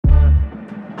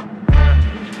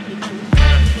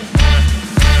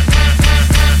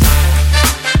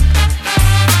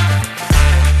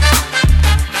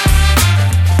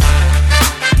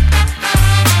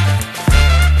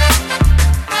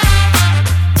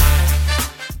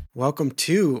Welcome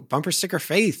to Bumper Sticker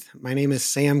Faith. My name is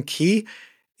Sam Key,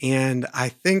 and I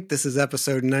think this is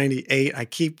episode 98. I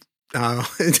keep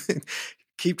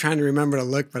keep trying to remember to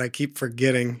look, but I keep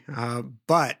forgetting.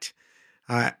 But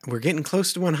we're getting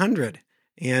close to 100,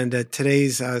 and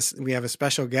today's we have a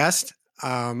special guest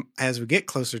as we get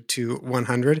closer to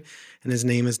 100, and his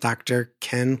name is Dr.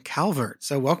 Ken Calvert.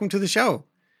 So welcome to the show.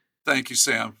 Thank you,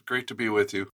 Sam. Great to be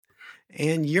with you.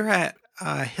 And you're at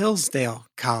Hillsdale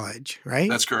College, right?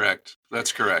 That's correct.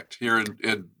 Here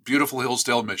in beautiful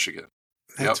Hillsdale, Michigan.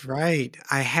 That's right.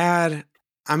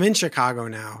 I'm in Chicago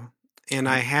now, and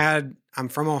I'm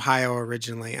from Ohio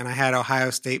originally, and I had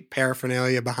Ohio State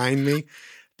paraphernalia behind me,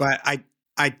 but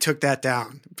I took that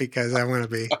down because I want to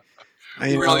be.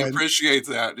 I really appreciate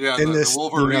that. Yeah, the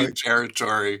Wolverine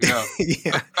territory. Yeah,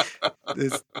 yeah,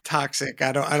 it's toxic.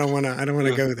 I don't want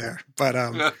to go there.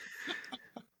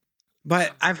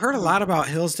 But I've heard a lot about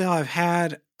Hillsdale. I've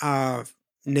had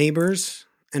neighbors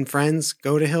and friends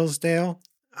go to Hillsdale.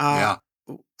 I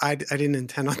didn't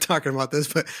intend on talking about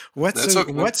this, but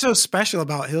what's so special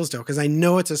about Hillsdale? Because I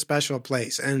know it's a special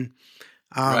place, and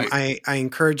I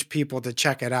encourage people to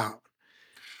check it out.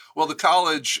 Well, the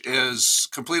college is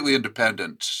completely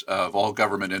independent of all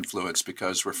government influence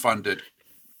because we're funded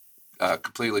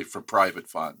completely from private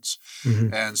funds.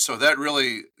 Mm-hmm. And so that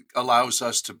really allows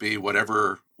us to be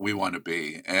whatever we want to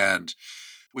be. And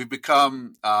we've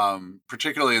become,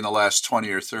 particularly in the last 20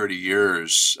 or 30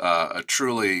 years, a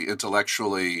truly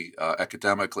intellectually,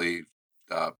 academically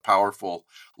powerful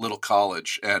little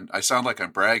college. And I sound like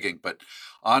I'm bragging, but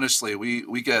honestly,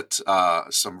 we get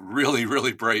some really,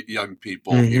 really bright young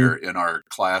people mm-hmm. here in our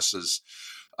classes.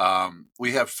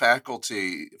 We have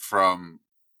faculty from,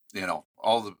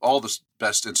 all the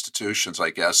best institutions, I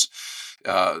guess.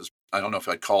 I don't know if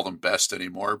I'd call them best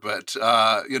anymore, but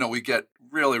we get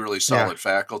really, really solid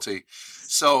faculty.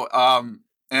 So,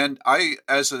 and I,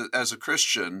 as a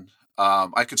Christian,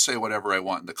 I could say whatever I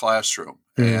want in the classroom,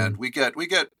 and we get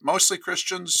mostly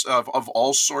Christians of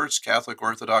all sorts: Catholic,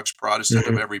 Orthodox, Protestant,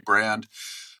 of every brand.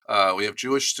 We have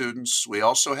Jewish students. We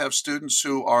also have students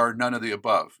who are none of the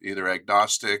above, either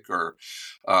agnostic or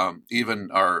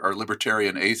even are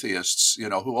libertarian atheists.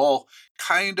 Who all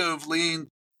kind of lean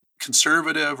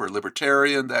conservative or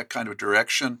libertarian, that kind of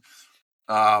direction.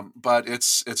 But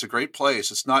it's a great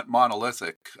place. It's not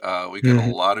monolithic. We get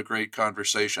a lot of great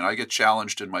conversation. I get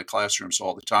challenged in my classrooms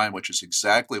all the time, which is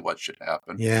exactly what should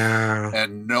happen. Yeah.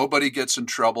 And nobody gets in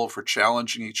trouble for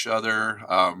challenging each other.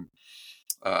 One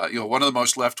of the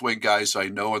most left-wing guys I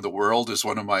know in the world is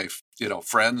one of my,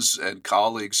 friends and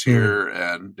colleagues here,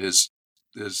 and his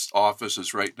office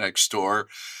is right next door.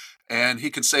 And he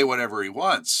can say whatever he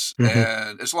wants. Mm-hmm.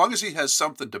 And as long as he has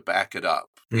something to back it up,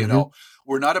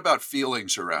 we're not about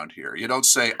feelings around here. You don't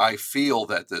say, I feel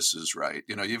that this is right.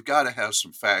 You've got to have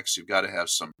some facts. You've got to have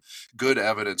some good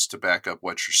evidence to back up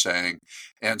what you're saying.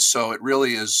 And so it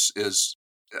really is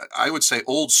I would say,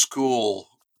 old school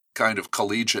kind of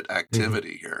collegiate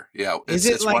activity here. Yeah.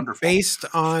 It's wonderful. Based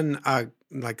on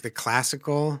like the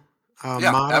classical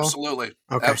model? Absolutely.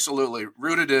 Okay. Absolutely.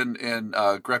 Rooted in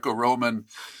Greco-Roman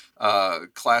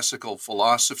classical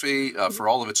philosophy for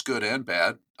all of its good and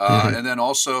bad. And then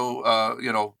also,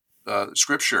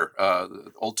 Scripture,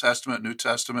 Old Testament, New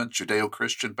Testament,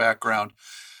 Judeo-Christian background.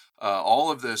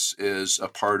 All of this is a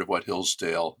part of what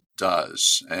Hillsdale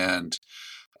does. And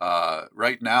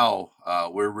right now,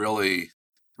 we're really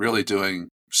doing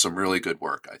some really good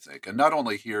work, I think. And not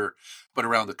only here, but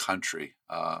around the country.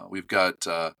 We've got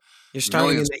you're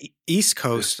starting in the East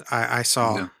Coast, I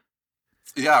saw.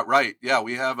 Yeah, right. Yeah,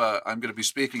 we have I'm going to be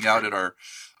speaking out at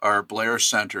our Blair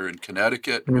Center in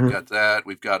Connecticut. Mm-hmm. We've got that.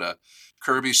 We've got a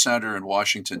Kirby Center in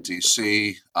Washington,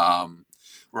 D.C.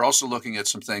 We're also looking at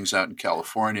some things out in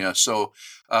California. So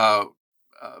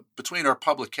between our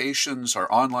publications,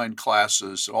 our online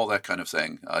classes, all that kind of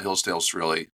thing, Hillsdale's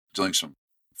really doing some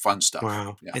fun stuff.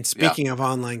 Wow. Yeah. And speaking of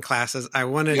online classes, I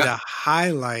wanted to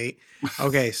highlight,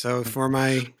 so for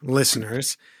my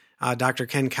listeners, Dr.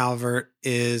 Ken Calvert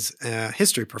is a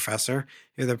history professor.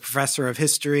 You're the professor of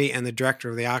history and the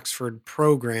director of the Oxford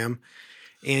program,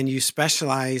 and you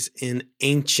specialize in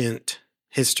ancient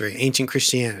history, ancient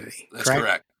Christianity. That's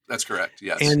correct.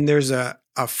 Yes. And there's a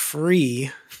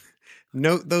free,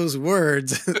 note those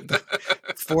words, the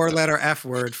 4-letter F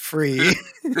word, free,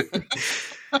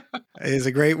 is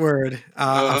a great word.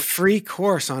 A free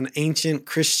course on ancient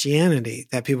Christianity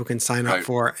that people can sign up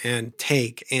for and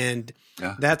take. And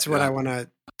that's what I want to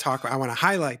talk about. I want to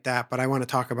highlight that, but I want to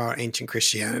talk about ancient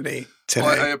Christianity today.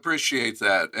 Well, I appreciate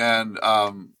that. And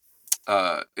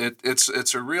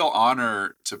it's a real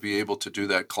honor to be able to do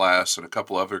that class and a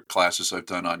couple other classes I've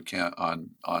done on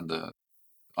the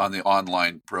the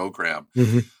online program.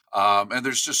 Hmm. And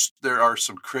there are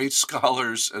some great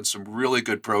scholars and some really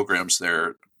good programs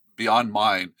there beyond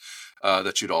mine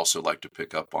that you'd also like to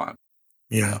pick up on.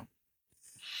 Yeah.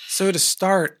 So to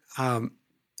start,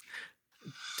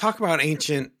 talk about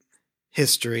ancient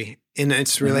history in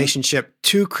its Mm-hmm. relationship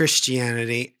to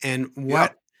Christianity, and Yeah.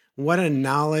 what a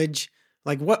knowledge,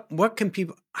 like what can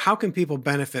people, how can people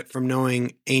benefit from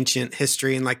knowing ancient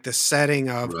history and like the setting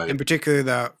of, in Right. particular,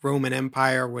 the Roman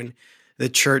Empire when the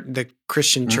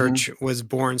Christian Mm-hmm. church was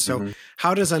born. So Mm-hmm.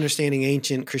 how does understanding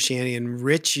ancient Christianity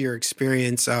enrich your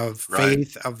experience of Right.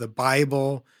 faith, of the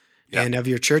Bible, Yeah. and of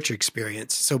your church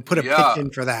experience? So put a pitch Yeah.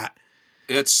 in for that.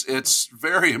 It's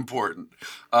very important.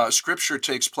 Scripture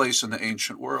takes place in the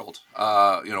ancient world.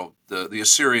 The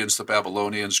Assyrians, the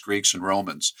Babylonians, Greeks, and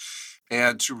Romans.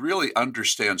 And to really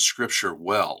understand Scripture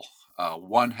well,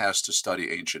 one has to study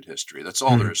ancient history. That's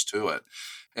all there Mhm. is to it.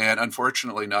 And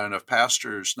unfortunately, not enough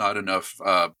pastors, not enough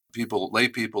lay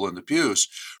people in the pews,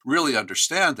 really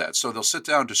understand that. So they'll sit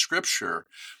down to Scripture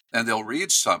and they'll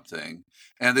read something,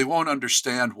 and they won't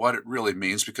understand what it really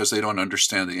means because they don't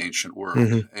understand the ancient world.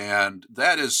 Mhm. And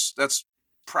that's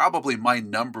probably my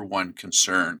number one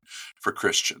concern for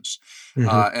Christians.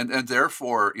 Mhm. And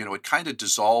therefore, it kind of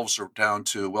dissolves down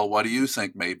to, well, what do you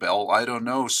think, Maybell? I don't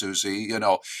know, Susie.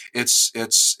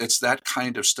 It's that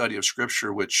kind of study of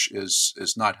Scripture which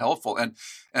is not helpful.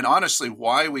 And honestly,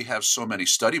 why we have so many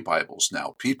study Bibles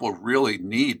now? People really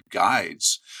need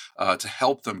guides to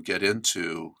help them get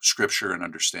into Scripture and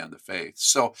understand the faith.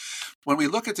 So when we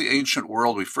look at the ancient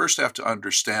world, we first have to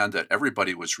understand that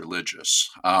everybody was religious.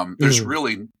 There's Mhm.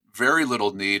 really very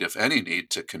little need, if any need,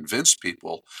 to convince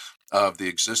people of the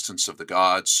existence of the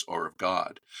gods or of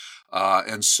God.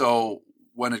 And so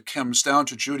when it comes down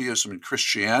to Judaism and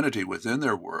Christianity within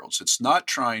their worlds, it's not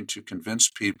trying to convince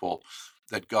people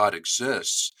that God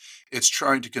exists. It's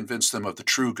trying to convince them of the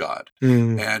true God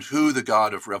Mhm. and who the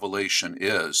God of Revelation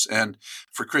is. And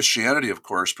for Christianity, of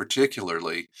course,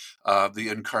 particularly the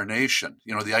incarnation,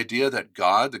 the idea that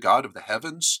God, the God of the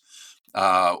heavens,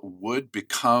 would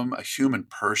become a human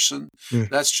person, Mhm.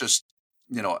 that's just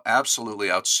absolutely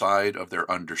outside of their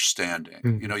understanding.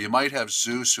 Mhm. You might have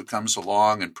Zeus who comes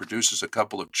along and produces a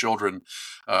couple of children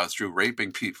through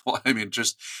raping people. I mean,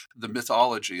 just the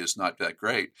mythology is not that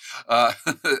great. But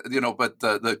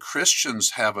the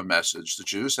Christians have a message, the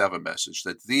Jews have a message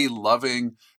that the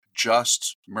loving,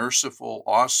 just, merciful,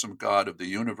 awesome God of the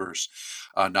universe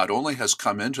not only has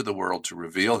come into the world to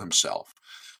reveal himself,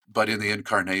 but in the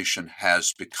incarnation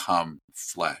has become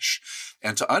flesh.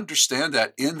 And to understand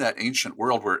that in that ancient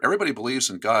world where everybody believes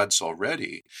in gods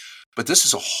already, but this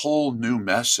is a whole new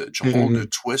message, a whole new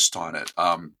Mhm. twist on it.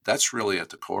 That's really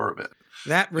at the core of it.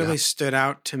 That Yeah. really stood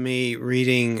out to me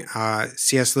reading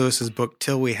C.S. Lewis's book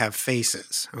 "Till We Have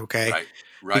Faces." Okay, Right.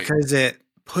 Right. because it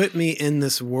put me in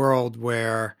this world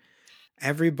where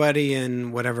everybody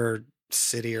in whatever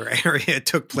city or area it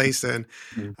took place in,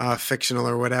 Mhm. fictional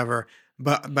or whatever,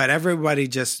 but everybody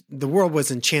just, the world was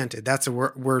enchanted. That's a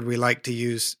word we like to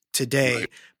use today. Right.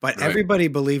 But Right. everybody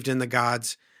believed in the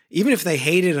gods, even if they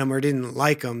hated them or didn't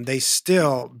like them. They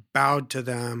still bowed to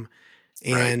them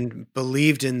Right. and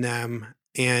believed in them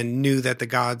and knew that the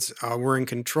gods were in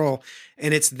control.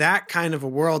 And it's that kind of a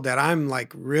world that I'm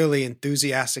like really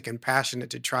enthusiastic and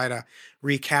passionate to try to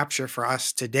recapture for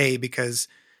us today, because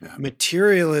Yeah.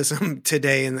 materialism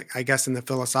today, and I guess in the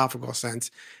philosophical sense,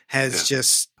 has Yeah.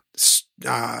 just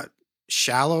uh,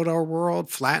 shallowed our world,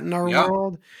 flattened our Yeah.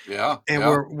 world, Yeah. and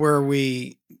Yeah. where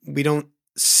we don't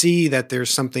see that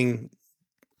there's something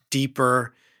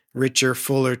deeper, richer,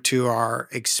 fuller to our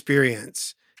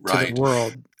experience, to the Right.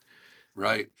 world.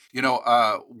 Right.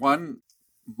 One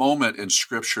moment in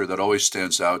Scripture that always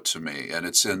stands out to me, and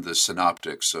it's in the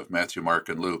synoptics of Matthew, Mark,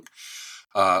 and Luke,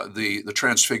 the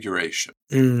Transfiguration,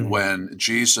 Mm, when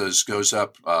Jesus goes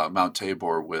up Mount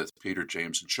Tabor with Peter,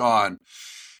 James, and John,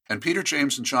 and Peter,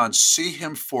 James, and John see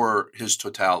him for his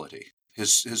totality.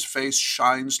 His face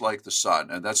shines like the sun,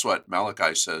 and that's what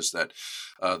Malachi says, that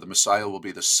the Messiah will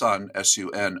be the Son,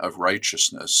 S-U-N, of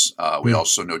righteousness. We mm,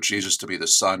 also know Jesus to be the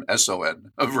Son,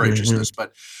 S-O-N, of mhm, righteousness.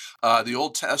 But the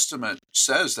Old Testament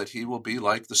says that he will be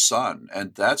like the Son,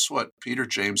 and that's what Peter,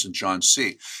 James, and John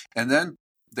see. And then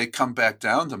they come back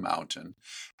down the mountain,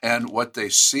 and what they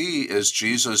see is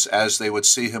Jesus as they would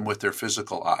see him with their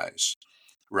physical eyes,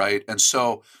 right? And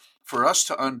so for us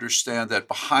to understand that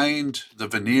behind the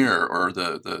veneer, or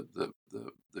the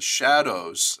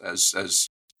shadows, as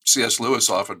C.S. Lewis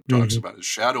often talks mhm, about, as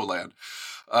Shadowland,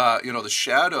 the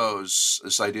shadows,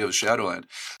 this idea of Shadowland,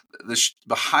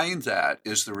 behind that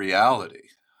is the reality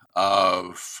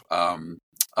of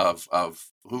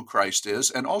of who Christ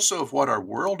is and also of what our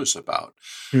world is about.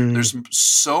 Mm, There's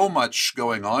so much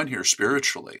going on here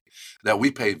spiritually that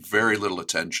we pay very little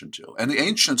attention to. And the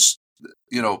ancients,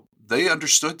 they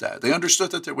understood that. They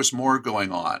understood that there was more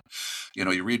going on.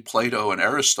 You read Plato and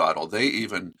Aristotle, they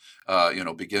even,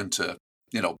 begin to,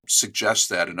 suggest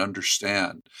that and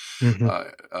understand.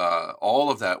 mhm, All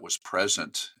of that was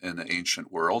present in the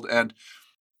ancient world. And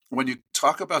when you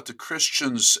talk about the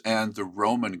Christians and the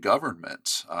Roman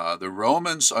government, the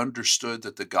Romans understood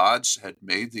that the gods had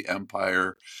made the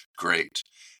empire great,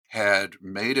 had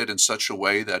made it in such a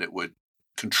way that it would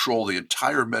control the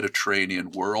entire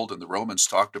Mediterranean world, and the Romans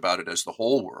talked about it as the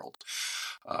whole world.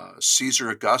 Caesar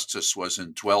Augustus was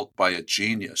indwelt by a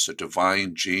genius, a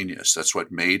divine genius. That's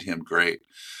what made him great.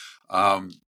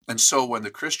 And so when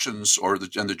the Christians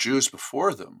and the Jews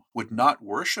before them would not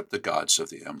worship the gods of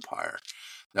the empire,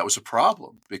 that was a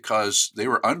problem because they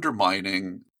were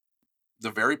undermining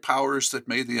the very powers that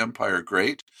made the empire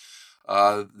great.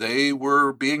 They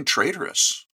were being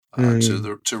traitorous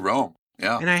mm. to Rome.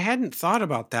 Yeah, And I hadn't thought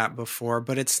about that before,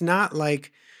 but it's not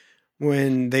like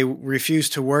when they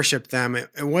refused to worship them, it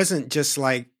wasn't just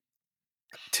like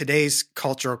today's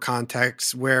cultural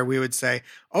context where we would say,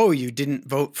 oh, you didn't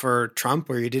vote for Trump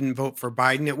or you didn't vote for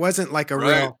Biden. It wasn't like a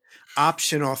right. real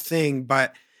optional thing.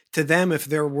 But to them, if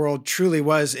their world truly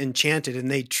was enchanted and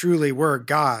they truly were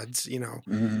gods,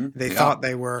 they Yeah, thought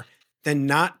they were, then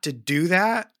not to do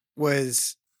that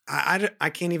was, I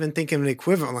can't even think of an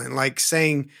equivalent, like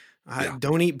saying, yeah.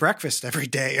 don't eat breakfast every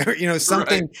day, or Right,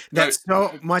 something right, that's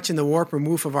so much in the warp or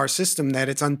woof of our system that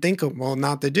it's unthinkable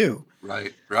not to do.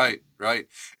 right.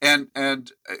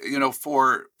 And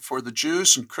for the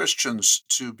Jews and Christians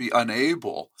to be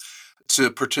unable to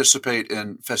participate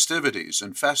in festivities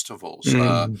and festivals,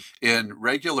 Mm, in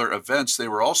regular events, they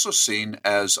were also seen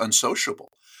as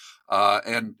unsociable.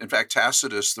 And in fact,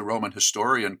 Tacitus, the Roman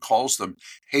historian, calls them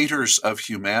haters of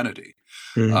humanity.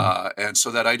 mm, And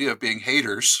so that idea of being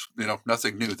haters,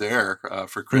 nothing new there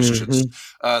for Christians.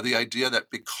 mhm. The idea that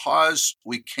because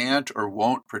we can't or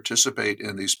won't participate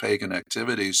in these pagan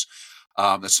activities,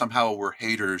 that somehow we're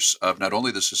haters of not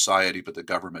only the society, but the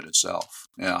government itself.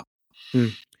 Yeah.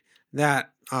 Mm.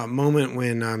 That moment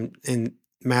when in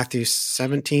Matthew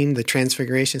 17, the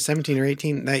transfiguration, 17 or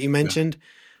 18 that you Yeah. mentioned,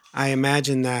 I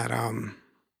imagine that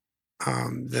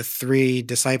the three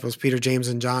disciples, Peter, James,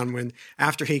 and John, when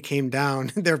after he came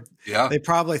down, Yeah. they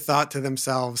probably thought to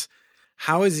themselves,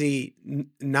 how is he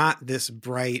not this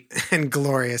bright and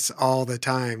glorious all the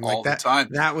time? Like All the time.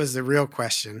 that was the real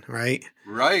question, right?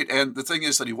 Right. And the thing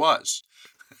is that he was.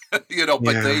 But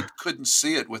they Yeah. couldn't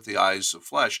see it with the eyes of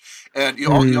flesh. And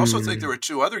you also think there Mm, were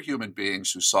two other human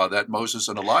beings who saw that, Moses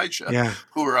and Elijah, yeah,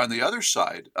 who were on the other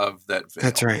side of that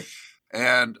that's veil. right.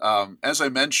 And as I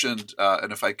mentioned,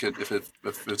 and if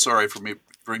it's all right for me to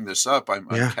bring this up, I'm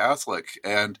Yeah. Catholic,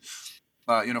 and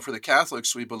for the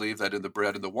Catholics, we believe that in the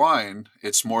bread and the wine,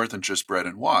 it's more than just bread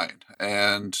and wine.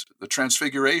 And the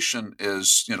Transfiguration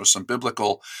is,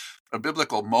 a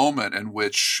biblical moment in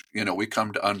which we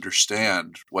come to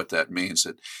understand what that means.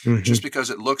 That just Hmm. because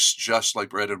it looks just like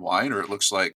bread and wine, or it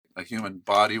looks like a human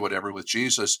body, whatever, with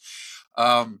Jesus,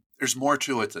 there's more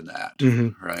to it than that, Hmm.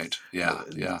 right? Yeah,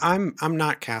 yeah, I'm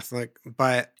not Catholic,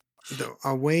 but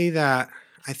a way that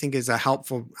I think is a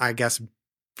helpful, I guess,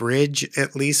 bridge,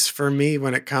 at least for me,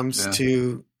 when it comes yeah,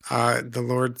 to the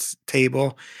Lord's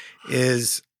table,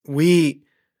 is we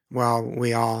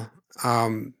all.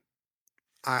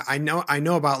 I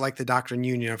know about like the doctrine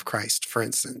union of Christ, for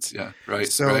instance. yeah. Right,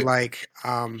 So right, like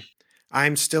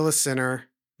I'm still a sinner,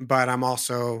 but I'm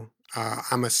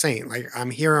a saint. Like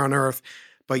I'm here on earth,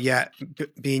 but yet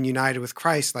being united with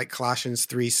Christ, like Colossians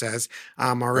 3 says,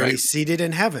 I'm already right. seated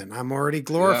in heaven. I'm already Yeah,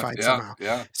 glorified yeah, somehow.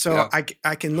 yeah, So yeah.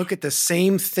 I can look at the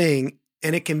same thing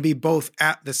and it can be both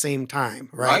at the same time,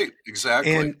 right? Right,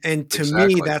 exactly, And to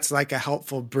me, exactly. that's like a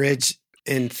helpful bridge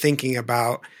in thinking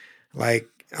about like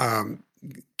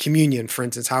communion, for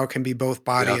instance, how it can be both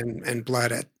body Yeah, and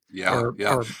blood yeah,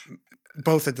 yeah. or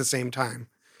both at the same time.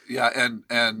 Yeah, and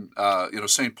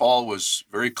Saint Paul was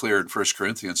very clear in First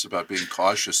Corinthians about being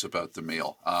cautious about the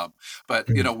meal. But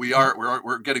Mm.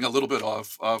 we're getting a little bit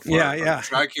off Yeah, our yeah,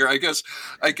 track here. I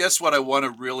guess what I want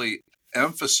to really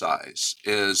emphasize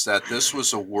is that this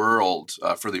was a world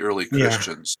for the early yeah,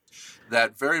 Christians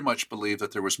that very much believed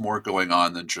that there was more going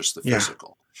on than just the yeah.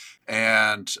 physical,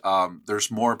 and there's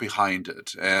more behind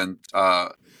it, and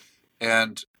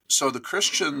so the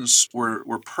Christians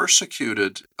were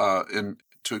persecuted in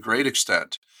to a great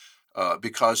extent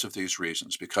because of these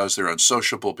reasons, because they're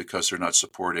unsociable, because they're not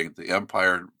supporting the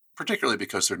empire, particularly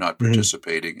because they're not Mhm.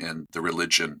 participating in the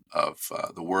religion of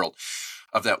the world,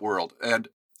 of that world. And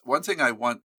one thing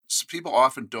people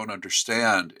often don't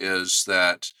understand is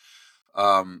that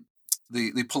um,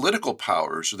 the political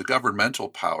powers or the governmental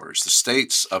powers, the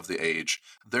states of the age,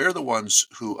 they're the ones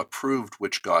who approved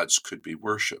which gods could be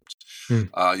worshipped.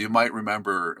 Mm. You might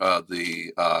remember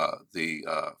the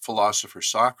philosopher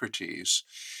Socrates.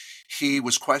 He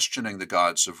was questioning the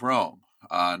gods of Rome.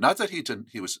 Not that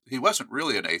he wasn't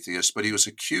really an atheist, but he was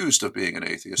accused of being an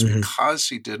atheist because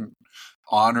he didn't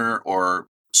honor or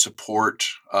support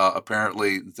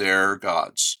apparently their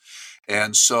gods.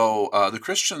 And so the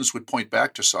Christians would point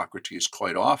back to Socrates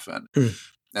quite often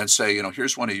and say,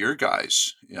 here's one of your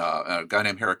guys, a guy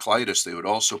named Heraclitus, they would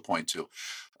also point to.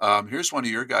 Here's one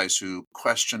of your guys who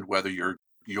questioned whether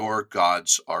your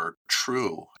gods are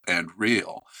true and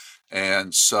real.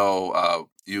 And so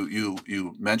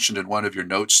you mentioned in one of your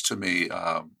notes to me,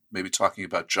 maybe talking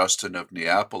about Justin of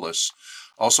Neapolis,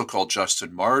 also called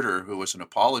Justin Martyr, who was an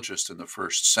apologist in the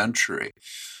first century.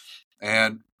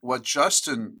 And what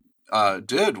Justin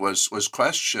did was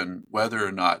question whether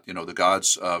or not, the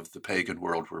gods of the pagan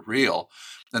world were real.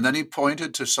 And then he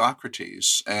pointed to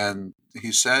Socrates and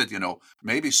he said,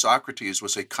 maybe Socrates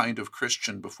was a kind of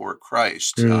Christian before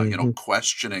Christ,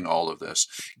 questioning all of this,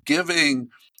 giving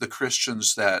the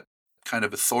Christians that kind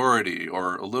of authority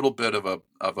or a little bit of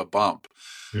a bump.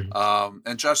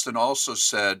 And Justin also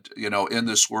said, in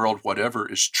this world, whatever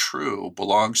is true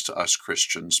belongs to us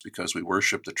Christians because we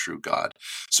worship the true God.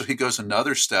 So he goes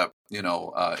another step,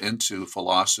 into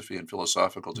philosophy and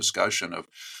philosophical discussion of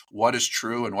what is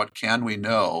true and what can we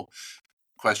know,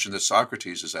 question that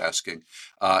Socrates is asking.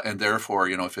 And therefore,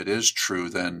 if it is true,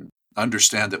 then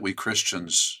understand that we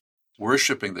Christians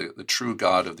worshiping the true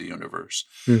God of the universe,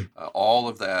 all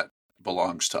of that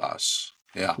belongs to us.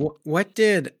 Yeah. What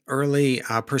did early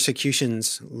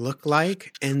persecutions look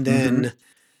like? And then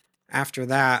after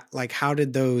that, like, how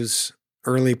did those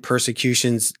early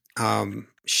persecutions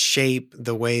shape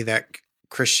the way that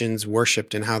Christians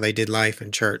worshiped and how they did life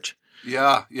in church?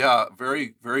 Yeah.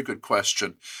 Very, very good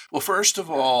question. Well, first of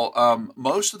all,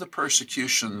 most of the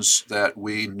persecutions that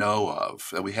we know of,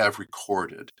 that we have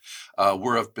recorded,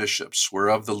 were of bishops, were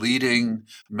of the leading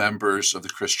members of the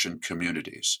Christian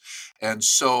communities. And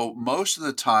so most of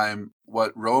the time,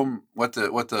 what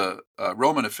the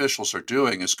Roman officials are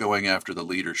doing is going after the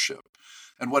leadership.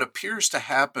 And what appears to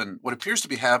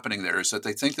be happening there is that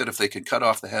they think that if they can cut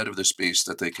off the head of this beast,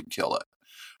 that they can kill it.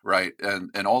 Right.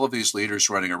 And all of these leaders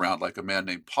running around, like a man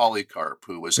named Polycarp,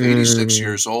 who was 86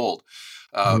 years old,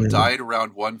 died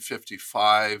around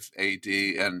 155 AD.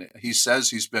 And he says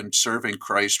he's been serving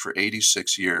Christ for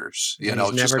 86 years. He's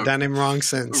never done him wrong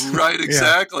since. Right.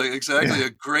 Exactly. A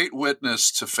great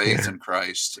witness to faith in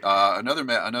Christ.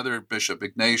 Another bishop,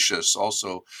 Ignatius,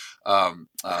 also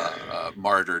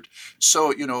martyred.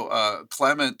 So,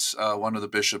 Clement, one of the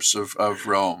bishops of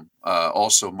Rome,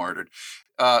 also martyred.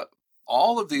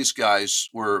 All of these guys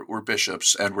were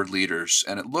bishops and were leaders,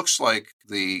 and it looks like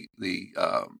the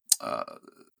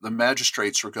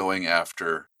magistrates were going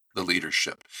after the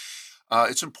leadership.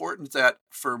 It's important that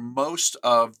for most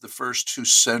of the first 2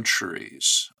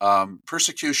 centuries,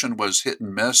 persecution was hit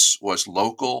and miss, was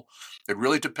local. It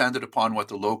really depended upon what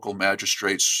the local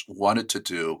magistrates wanted to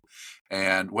do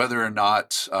and whether or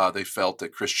not they felt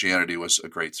that Christianity was a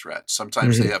great threat.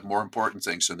 Sometimes they have more important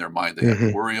things in their mind they have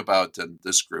to worry about than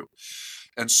this group.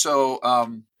 And so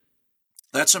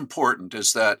that's important,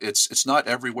 is that it's not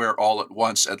everywhere all at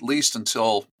once, at least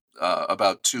until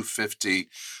about 250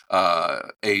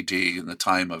 AD, in the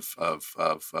time of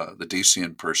the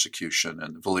Decian persecution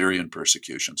and the Valerian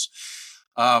persecutions.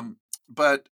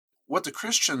 But what the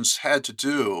Christians had to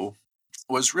do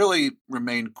was really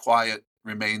remain quiet,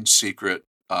 remain secret,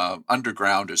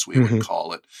 underground, as we would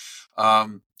call it,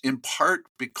 in part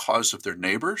because of their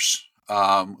neighbors,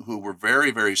 who were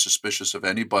very, very suspicious of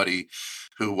anybody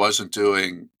who wasn't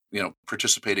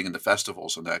participating in the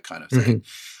festivals and that kind of thing.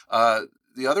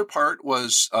 The other part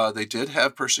was they did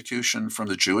have persecution from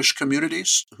the Jewish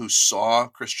communities who saw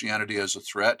Christianity as a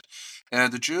threat.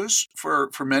 And the Jews,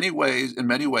 in many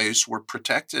ways, were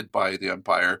protected by the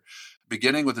empire,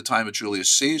 beginning with the time of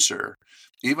Julius Caesar,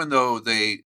 even though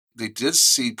they did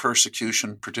see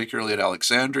persecution, particularly at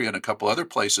Alexandria and a couple other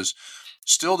places.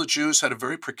 Still, the Jews had a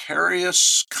very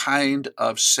precarious kind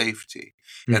of safety,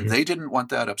 and they didn't want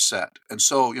that upset. And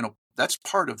so, that's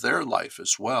part of their life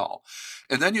as well.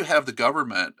 And then you have the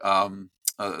government,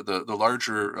 the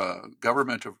larger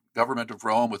government of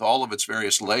Rome, with all of its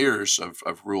various layers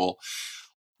of rule.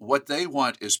 What they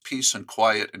want is peace and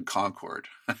quiet and concord.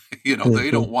 They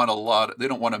don't want they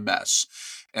don't want a mess.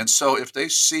 And so if they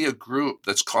see a group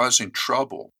that's causing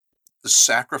trouble, the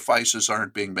sacrifices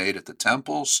aren't being made at the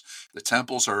temples. The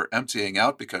temples are emptying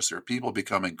out because there are people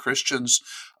becoming Christians,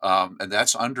 and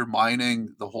that's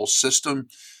undermining the whole system.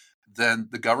 Then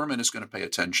the government is going to pay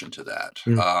attention to that.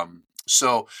 Mm.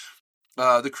 So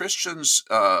the Christians,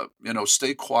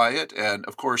 stay quiet. And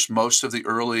of course, most of the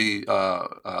early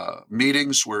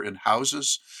meetings were in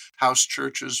houses, house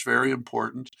churches, very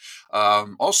important.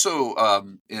 Also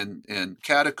in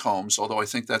catacombs, although I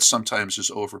think that sometimes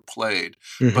is overplayed,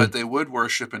 but they would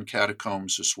worship in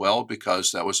catacombs as well,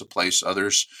 because that was a place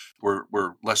others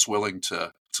were less willing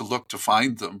to look to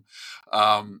find them.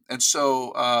 And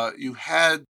so you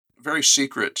had very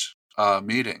secret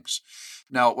meetings.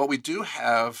 Now, what we do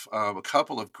have a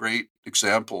couple of great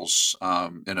examples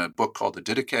in a book called the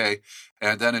Didache,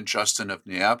 and then in Justin of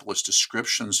Neapolis,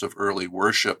 descriptions of early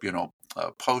worship,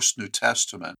 post-New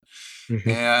Testament.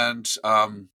 And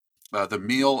the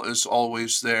meal is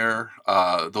always there.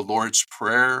 The Lord's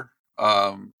Prayer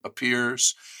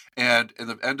appears. And in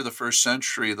the end of the first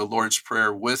century, the Lord's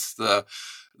Prayer with the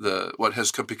what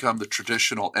has become the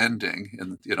traditional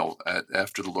ending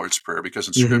after the Lord's Prayer, because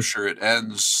in Scripture it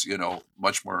ends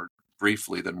much more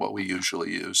briefly than what we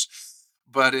usually use,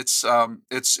 but it's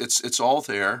all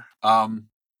there. And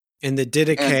the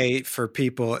Didache for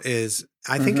people is,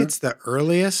 I think it's the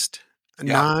earliest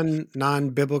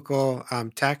non-biblical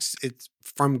text. It's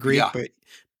from Greek,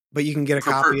 but you can get a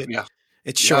copy.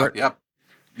 It's short.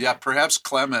 Yeah, perhaps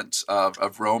Clement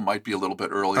of Rome might be a little bit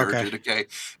earlier. Okay.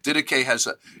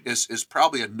 Didache is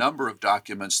probably a number of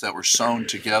documents that were sewn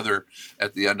together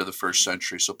at the end of the first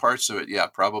century. So parts of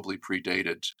it, probably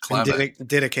predated Clement.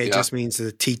 Didache just means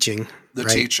the teaching. The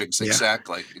right? teachings,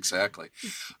 exactly.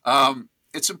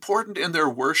 It's important in their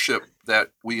worship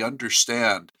that we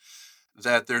understand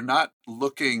that they're not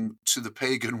looking to the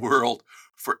pagan world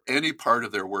for any part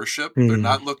of their worship. They're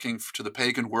not looking to the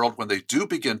pagan world when they do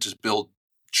begin to build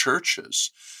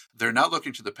churches. They're not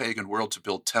looking to the pagan world to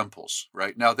build temples,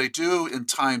 right? Now, they do in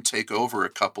time take over a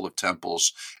couple of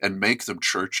temples and make them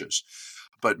churches,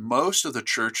 but most of the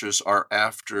churches are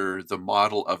after the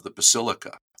model of the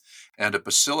basilica. And a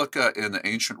basilica in the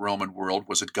ancient Roman world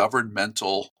was a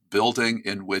governmental building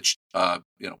in which,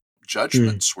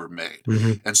 judgments were made.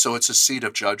 And so it's a seat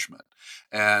of judgment.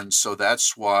 And so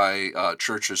that's why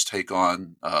churches take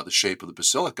on the shape of the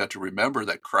basilica, to remember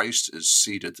that Christ is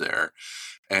seated there.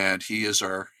 And he is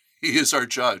our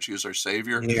judge. He is our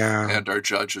Savior and our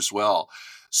judge as well.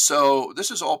 So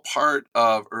this is all part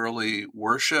of early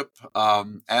worship.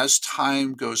 As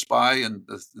time goes by in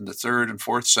the third and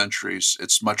fourth centuries,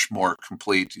 it's much more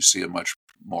complete. You see have a much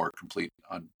more complete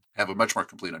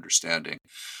understanding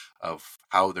of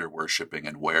how they're worshiping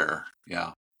and where.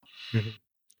 Yeah.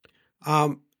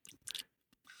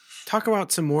 Talk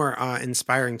about some more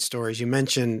inspiring stories. You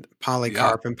mentioned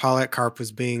Polycarp, and Polycarp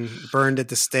was being burned at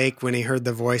the stake when he heard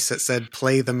the voice that said,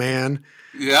 "Play the man."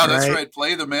 Yeah, that's right.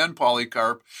 Play the man,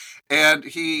 Polycarp. And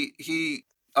he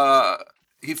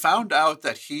found out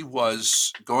that he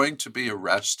was going to be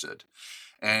arrested,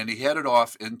 and he headed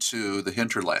off into the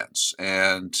hinterlands.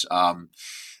 And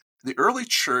the early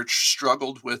church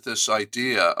struggled with this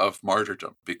idea of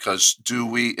martyrdom, because do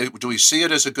we see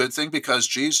it as a good thing? Because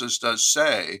Jesus does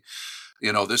say,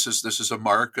 this is a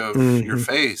mark of your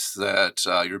faith that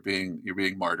you're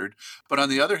being martyred. But on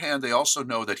the other hand, they also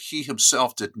know that he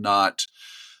himself did not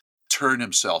turn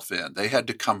himself in. They had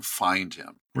to come find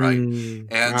him, right?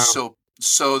 And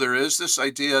so there is this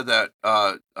idea that,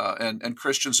 and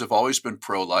Christians have always been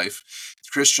pro-life.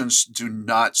 Christians do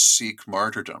not seek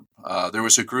martyrdom. There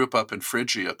was a group up in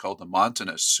Phrygia called the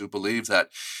Montanists who believed that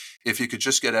if you could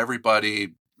just get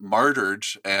everybody martyred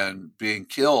and being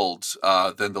killed,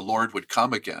 then the Lord would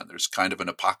come again. There's kind of an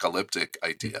apocalyptic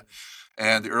idea.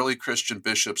 And the early Christian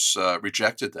bishops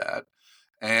rejected that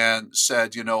and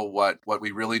said, what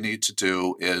we really need to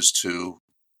do is to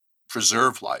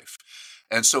preserve life.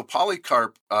 And so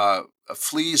Polycarp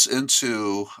flees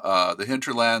into the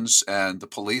hinterlands, and the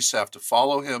police have to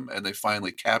follow him, and they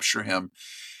finally capture him.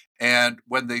 And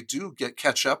when they do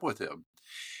catch up with him,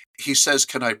 he says,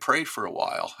 "Can I pray for a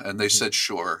while?" And they said,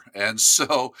 "Sure." And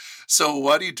so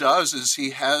what he does is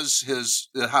he has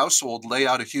the household lay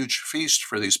out a huge feast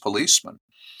for these policemen.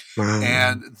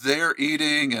 And they're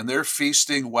eating and they're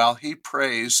feasting while he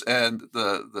prays. And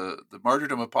the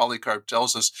martyrdom of Polycarp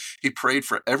tells us he prayed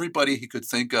for everybody he could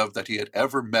think of that he had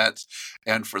ever met,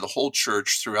 and for the whole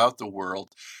church throughout the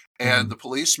world. And the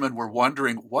policemen were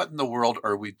wondering, what in the world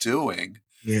are we doing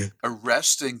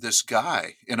arresting this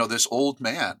guy, this old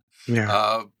man?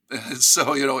 And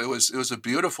so, it was a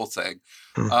beautiful thing.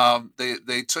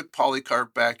 They took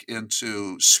Polycarp back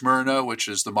into Smyrna, which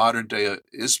is the modern day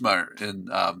Izmir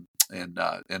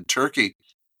in Turkey,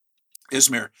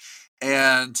 Izmir,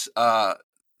 and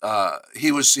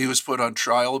he was put on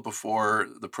trial before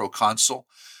the proconsul,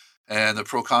 and the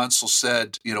proconsul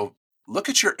said, look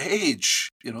at your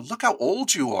age, look how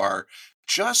old you are.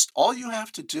 Just all you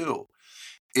have to do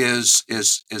is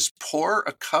pour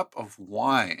a cup of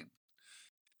wine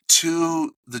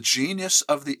to the genius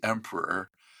of the emperor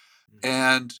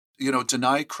and,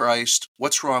 deny Christ.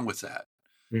 What's wrong with that?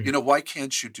 Why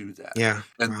can't you do that? Yeah.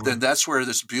 And Wow. then that's where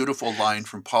this beautiful line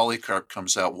from Polycarp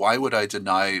comes out. Why would I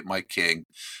deny my king,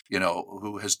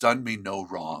 who has done me no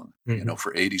wrong,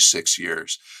 for 86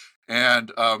 years?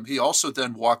 And he also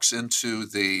then walks into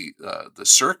the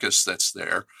circus that's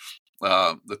there,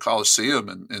 the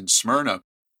Colosseum in Smyrna.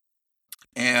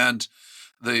 And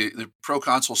the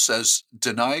proconsul says,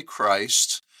 deny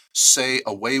Christ, say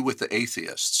away with the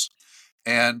atheists.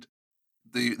 And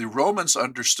the Romans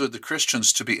understood the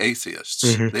Christians to be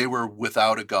atheists. They were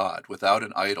without a god, without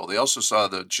an idol. They also saw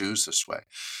the Jews this way.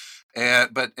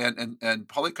 And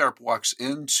Polycarp walks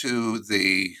into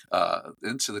the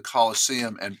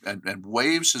Colosseum and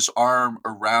waves his arm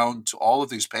around to all of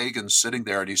these pagans sitting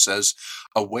there, and he says,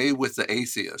 "Away with the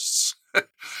atheists."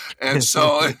 And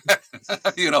so,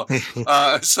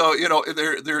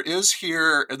 there is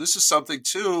here, and this is something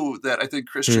too that I think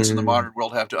Christians in the modern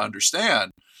world have to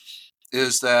understand,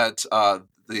 is that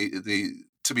the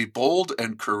to be bold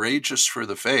and courageous for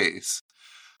the faith,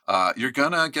 you're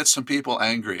gonna get some people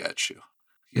angry at you.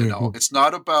 It's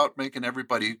not about making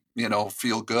everybody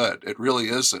feel good. It really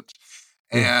isn't.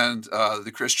 And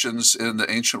the Christians in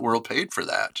the ancient world paid for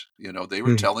that. They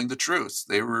were telling the truth.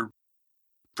 They were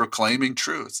proclaiming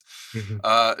truth.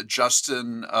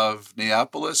 Justin of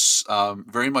Neapolis,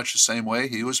 very much the same way.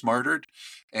 He was martyred.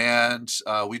 And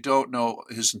we don't know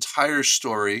his entire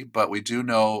story, but we do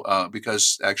know,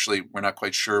 because actually we're not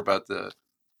quite sure about the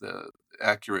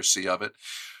accuracy of it,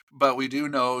 but we do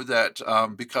know that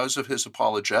because of his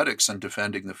apologetics and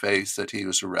defending the faith, that he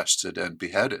was arrested and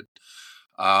beheaded.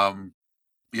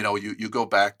 You go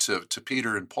back to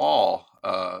Peter and Paul.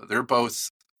 They're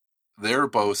both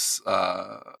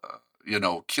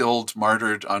killed,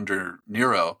 martyred under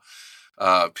Nero.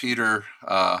 Peter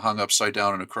hung upside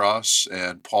down on a cross,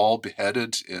 and Paul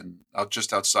beheaded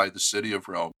just outside the city of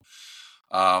Rome.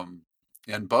 And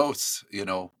both,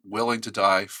 willing to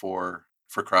die for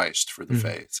Christ, for the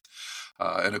faith.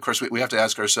 And of course, we have to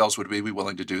ask ourselves, would we be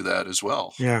willing to do that as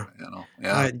well? Yeah.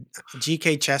 Yeah.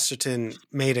 G.K. Chesterton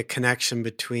made a connection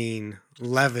between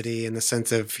levity in the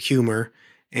sense of humor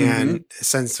and a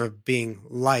sense of being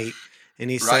light. And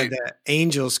he said that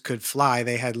angels could fly.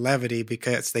 They had levity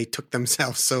because they took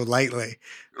themselves so lightly.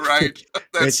 Right.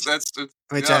 Which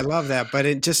I love that. But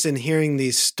in hearing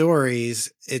these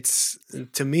stories,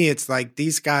 to me, it's like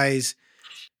these guys,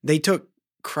 they took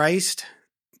Christ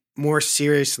more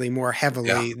seriously, more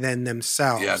heavily than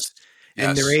themselves. Yes.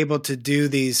 And they're able to do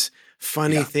these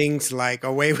funny things like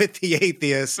away with the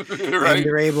atheists. Right. And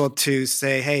they're able to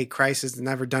say, hey, Christ has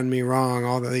never done me wrong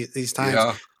all these times.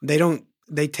 Yeah.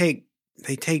 They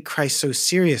take Christ so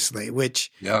seriously,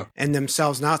 and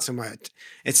themselves not so much.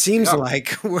 It seems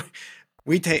like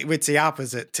it's the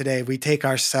opposite today. We take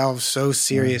ourselves so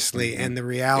seriously, and the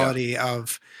reality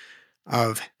of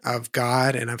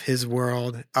God and of His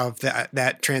world, of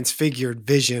that transfigured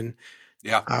vision.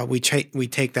 We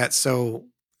take that so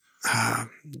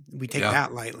that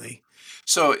lightly.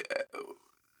 So,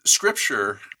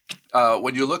 Scripture.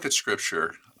 When you look at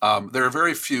Scripture, there are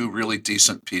very few really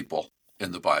decent people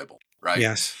in the Bible, right?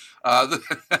 Yes.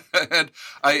 And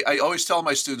I always tell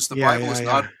my students the Bible is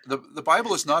not the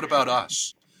Bible is not about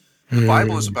us. The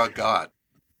Bible is about God,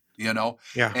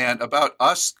 and about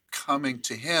us coming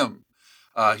to Him.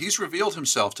 He's revealed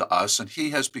Himself to us, and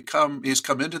He's come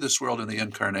into this world in the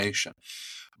incarnation.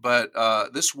 But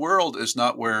this world is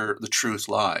not where the truth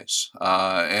lies.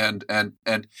 And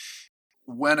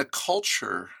when a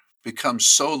culture becomes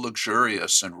so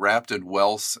luxurious and wrapped in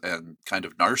wealth and kind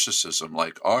of narcissism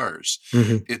like ours,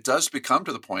 it does become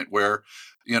to the point where,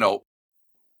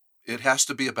 it has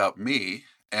to be about me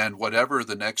and whatever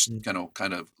the next,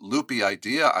 kind of loopy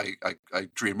idea I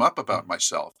dream up about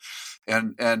myself.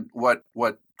 And what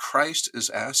Christ is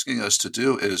asking us to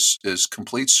do is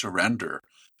complete surrender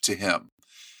to Him.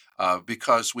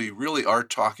 Because we really are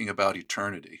talking about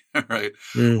eternity, right?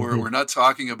 We're not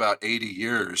talking about 80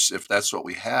 years, if that's what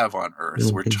we have on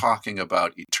earth. We're talking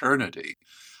about eternity.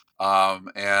 I'll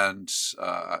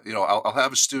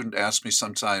have a student ask me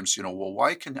sometimes,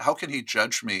 well, how can he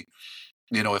judge me,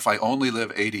 if I only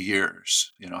live 80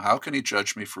 years? How can he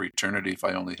judge me for eternity if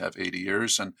I only have 80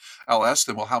 years? And I'll ask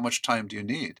them, well, how much time do you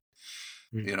need?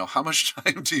 How much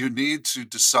time do you need to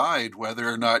decide whether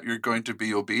or not you're going to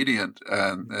be obedient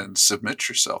and submit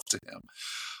yourself to him?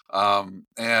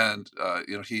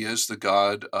 He is the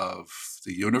God of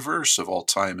the universe, of all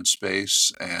time and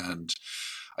space. And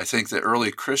I think the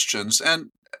early Christians,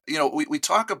 and, we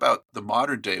talk about the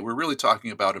modern day, we're really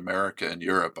talking about America and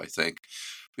Europe, I think,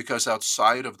 because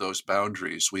outside of those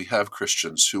boundaries, we have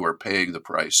Christians who are paying the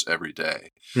price every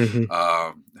day, who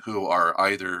are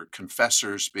either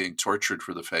confessors being tortured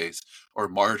for the faith or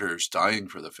martyrs dying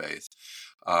for the faith.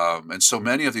 And so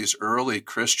many of these early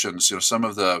Christians, some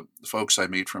of the folks I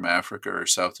meet from Africa or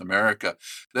South America,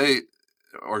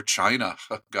 or China,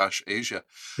 Asia,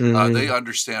 they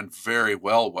understand very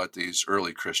well what these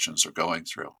early Christians are going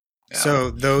through. Yeah.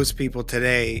 So those people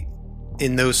today,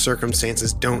 in those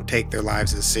circumstances, don't take their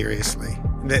lives as seriously.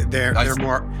 They're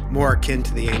more akin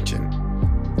to the ancient.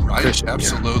 Right. Christian,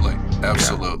 absolutely. Yeah.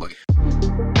 Absolutely.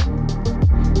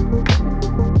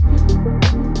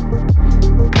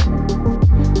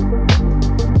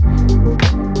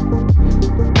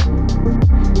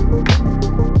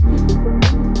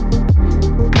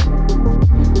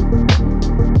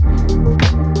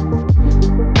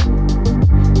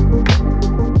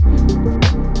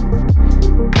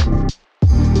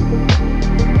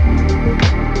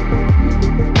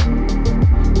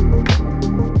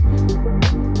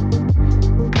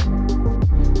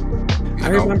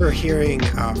 I remember hearing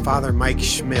Father Mike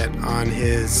Schmidt on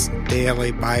his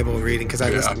daily Bible reading, because I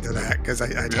listened to that because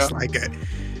I just like it.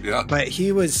 Yeah. But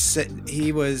he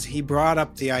brought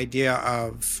up the idea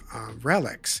of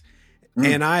relics,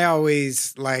 and I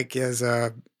always, like, as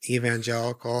a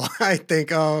evangelical, I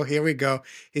think, oh, here we go.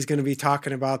 He's going to be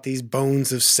talking about these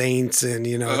bones of saints, and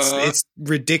it's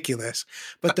ridiculous.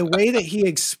 But the way that he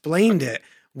explained it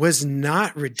was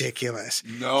not ridiculous.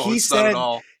 No, it's not at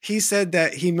all. He said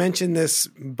that he mentioned this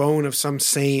bone of some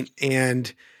saint,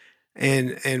 and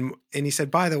he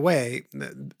said, by the way,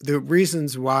 the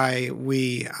reasons why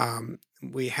we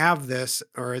have this,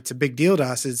 or it's a big deal to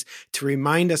us, is to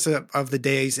remind us of the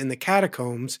days in the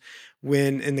catacombs,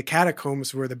 when in the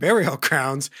catacombs were the burial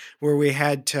grounds where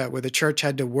where the church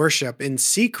had to worship in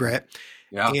secret,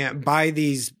 and by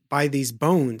these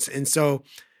bones. And so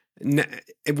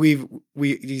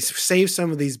we save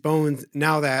some of these bones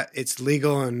now that it's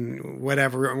legal and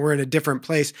whatever, and we're in a different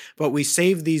place, but we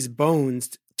save these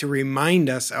bones to remind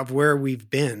us of where we've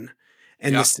been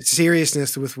and the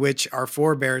seriousness with which our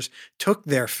forebears took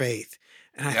their faith.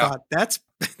 And I thought that's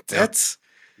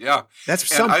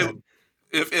something. And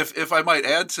if I might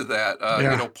add to that,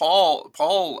 Paul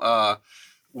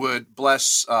would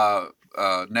bless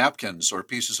napkins or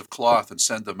pieces of cloth and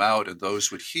send them out, and those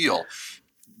would heal.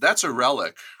 That's a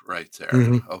relic right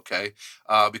there, okay,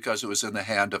 because it was in the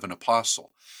hand of an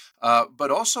apostle. But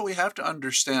also we have to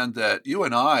understand that you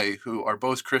and I, who are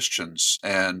both Christians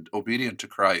and obedient to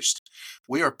Christ,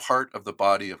 we are part of the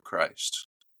body of Christ.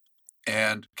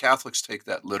 And Catholics take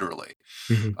that literally.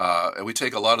 And we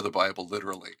take a lot of the Bible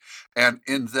literally. And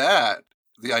in that,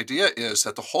 the idea is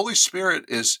that the Holy Spirit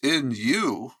is in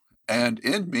you and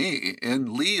in me,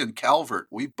 in Lee and Calvert.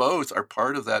 We both are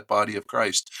part of that body of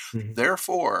Christ.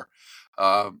 Therefore,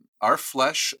 our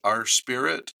flesh, our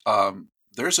spirit,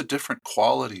 there's a different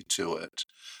quality to it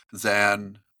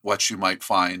than what you might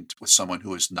find with someone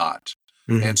who is not.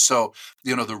 And so,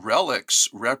 the relics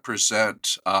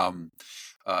represent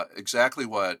exactly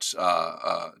what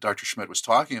Dr. Schmidt was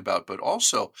talking about, but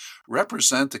also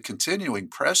represent the continuing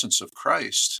presence of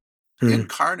Christ,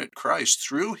 incarnate Christ,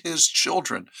 through his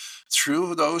children,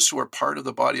 through those who are part of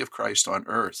the body of Christ on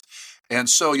earth. And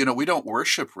so, we don't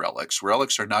worship relics.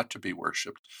 Relics are not to be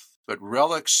worshipped, but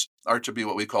relics are to be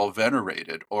what we call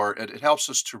venerated, or it helps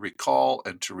us to recall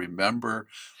and to remember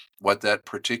what that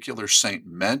particular saint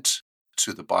meant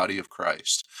to the body of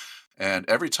Christ. And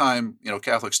every time,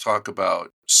 Catholics talk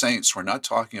about saints, we're not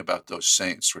talking about those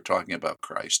saints. We're talking about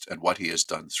Christ and what he has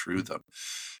done through them.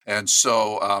 And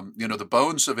so, the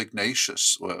bones of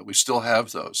Ignatius, we still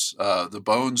have those. The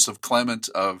bones of Clement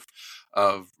of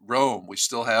Rome, we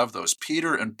still have those.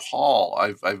 Peter and Paul,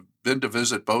 I've been to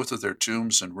visit both of their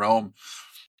tombs in Rome.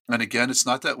 And again, it's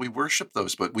not that we worship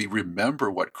those, but we remember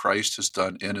what Christ has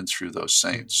done in and through those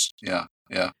saints. Yeah.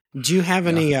 Do you have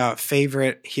any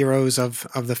favorite heroes of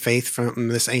the faith from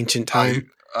this ancient time?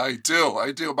 I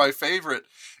do. My favorite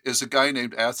is a guy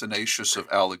named Athanasius of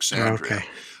Alexandria,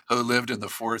 who lived in the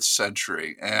 4th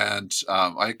century. And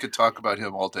I could talk about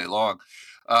him all day long.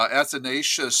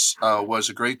 Athanasius was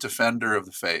a great defender of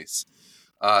the faith.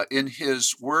 In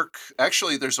his work,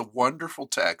 actually, there's a wonderful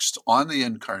text on the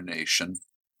Incarnation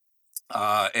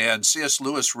And C.S.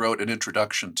 Lewis wrote an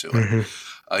introduction to it.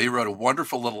 Hmm. He wrote a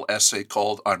wonderful little essay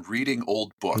called On Reading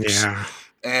Old Books. Yeah.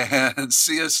 And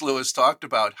C.S. Lewis talked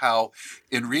about how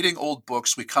in reading old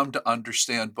books, we come to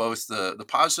understand both the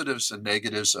positives and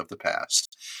negatives of the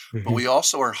past. But Hmm. we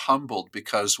also are humbled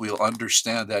because we'll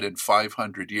understand that in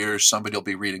 500 years, somebody will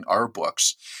be reading our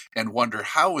books and wonder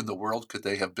how in the world could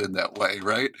they have been that way,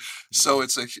 right? So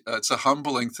it's a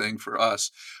humbling thing for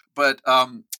us. But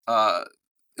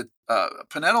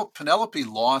Penelope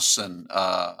Lawson,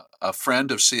 a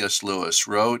friend of C.S. Lewis,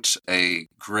 wrote a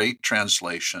great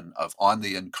translation of On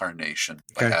the Incarnation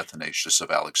by Okay. Athanasius of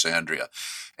Alexandria.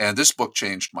 And this book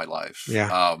changed my life.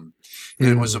 Yeah.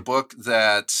 It was a book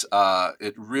that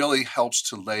it really helps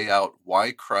to lay out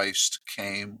why Christ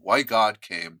came, why God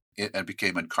came and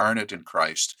became incarnate in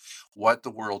Christ, what the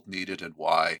world needed and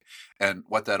why, and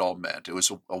what that all meant. It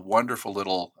was a wonderful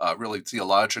little, really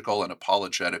theological and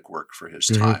apologetic work for his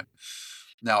Hmm. time.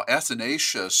 Now,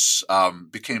 Athanasius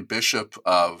became bishop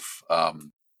of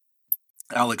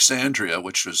Alexandria,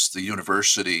 which was the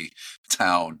university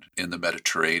town in the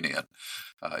Mediterranean.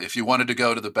 If you wanted to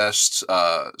go to the best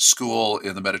school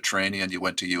in the Mediterranean, you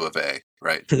went to U of A,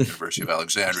 right? University of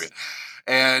Alexandria.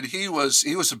 And he was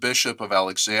a bishop of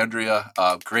Alexandria,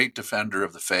 a great defender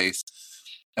of the faith.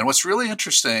 And what's really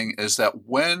interesting is that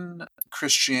when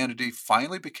Christianity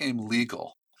finally became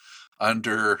legal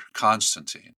under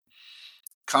Constantine,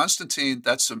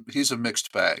 he's a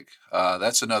mixed bag.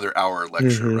 That's another hour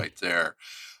lecture Hmm. right there.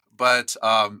 But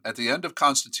at the end of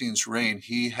Constantine's reign,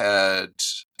 he had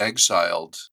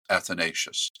exiled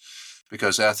Athanasius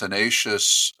because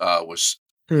Athanasius was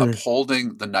Hmm.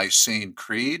 upholding the Nicene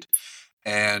Creed,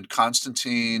 and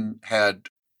Constantine had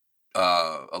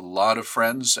a lot of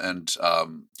friends and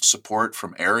support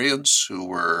from Arians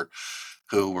who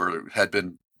had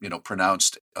been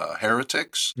pronounced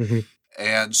heretics, Hmm.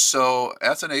 and so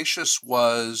Athanasius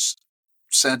was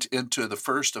sent into the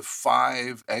first of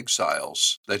 5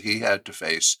 exiles that he had to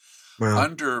face Wow.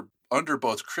 under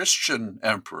both Christian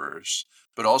emperors,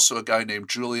 but also a guy named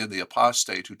Julian the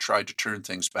Apostate who tried to turn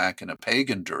things back in a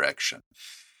pagan direction.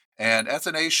 And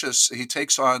Athanasius, he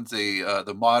takes on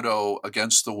the motto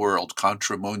against the world,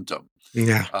 contra mundum.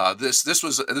 Yeah. This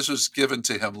was given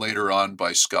to him later on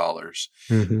by scholars,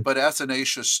 Hmm. but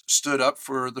Athanasius stood up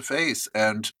for the faith,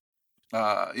 and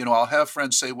I'll have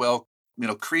friends say, well,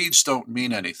 creeds don't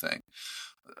mean anything.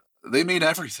 They mean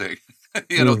everything.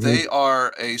 Hmm. They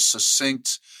are a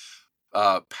succinct,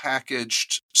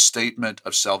 packaged statement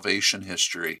of salvation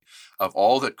history of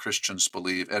all that Christians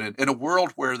believe. And in a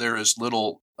world where there is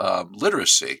little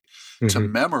literacy, to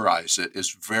Hmm. memorize it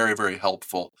is very, very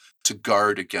helpful to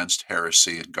guard against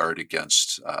heresy and guard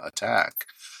against attack.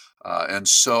 And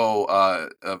so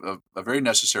a very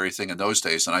necessary thing in those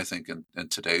days, and I think in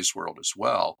today's world as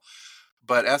well.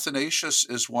 But Athanasius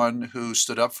is one who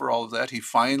stood up for all of that. He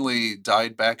finally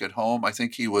died back at home. I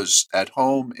think he was at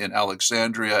home in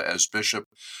Alexandria as bishop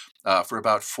for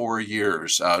about 4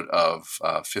 years out of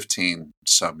 15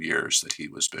 some years that he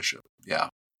was bishop. Yeah.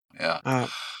 Yeah.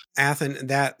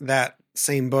 That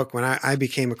same book, when I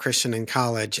became a Christian in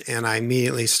college, and I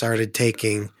immediately started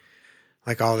taking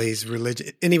like all these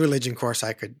any religion course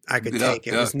I could Yeah. take.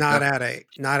 It Yeah. was not Yeah.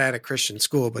 at a Christian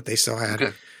school, but they still had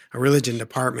Okay. a religion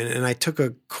department. And I took a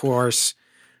course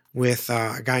with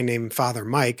a guy named Father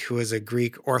Mike, who is a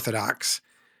Greek Orthodox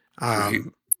Great.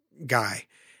 guy.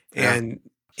 Yeah. And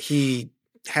he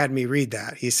had me read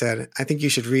that. He said, I think you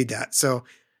should read that. So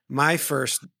my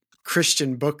first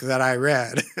Christian book that I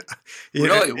read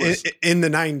Really was in the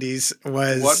 90s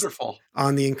was wonderful.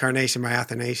 On the Incarnation by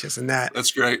Athanasius. And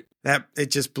That's great. that it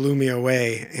just blew me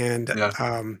away. And Yeah.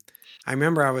 I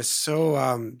remember I was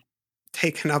so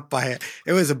taken up by it.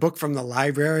 It was a book from the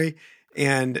library.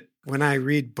 And when I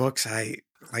read books, I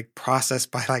like process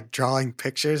by like drawing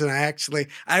pictures. And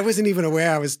I wasn't even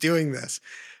aware I was doing this,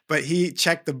 but he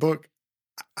checked the book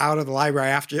out of the library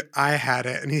after I had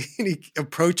it. And he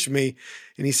approached me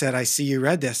and he said, I see you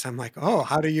read this. I'm like, oh,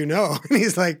 how do you know? And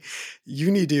he's like,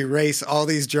 you need to erase all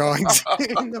these drawings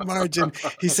in the margin.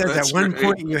 He says, at That's one great.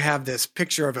 point you have this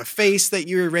picture of a face that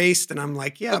you erased. And I'm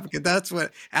like, yeah, because that's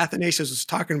what Athanasius was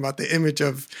talking about, the image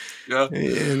of Yeah.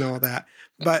 and all that.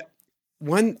 But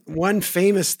one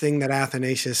famous thing that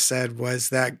Athanasius said was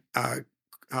that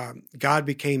God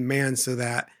became man so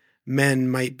that men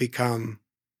might become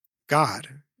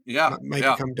God, Yeah. might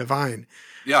Yeah. become divine.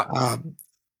 Yeah.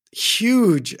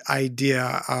 Huge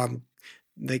idea.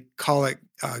 They call it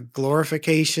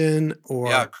glorification or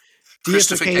Yeah.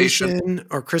 Christification. deification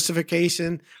or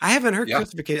Christification. I haven't heard Yeah.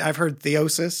 Christification. I've heard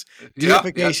theosis, Yeah. Yeah.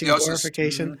 deification, Theosis.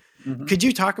 glorification. Mhm. Could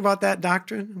you talk about that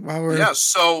doctrine while we're? Yeah.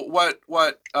 So what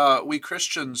we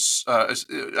Christians,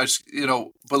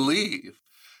 believe,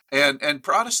 and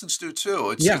Protestants do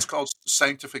too. Yeah. It's called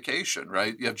sanctification,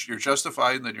 right? You're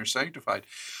justified and then you're sanctified.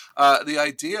 The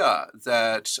idea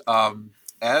that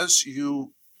as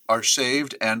you are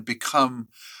saved and become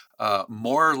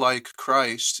more like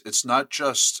Christ, it's not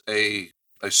just a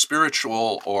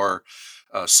spiritual or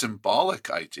symbolic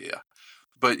idea,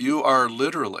 but you are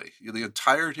literally, the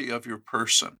entirety of your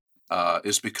person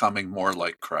is becoming more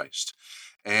like Christ.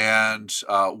 And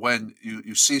when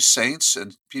you see saints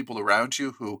and people around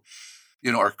you who,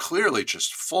 are clearly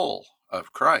just full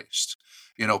of Christ,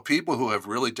 people who have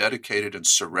really dedicated and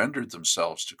surrendered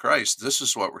themselves to Christ, this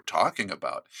is what we're talking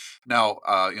about. Now,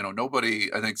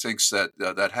 nobody, I think, thinks that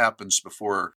that happens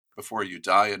before you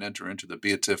die and enter into the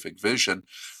beatific vision.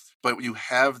 But you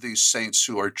have these saints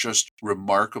who are just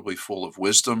remarkably full of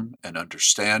wisdom and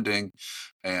understanding,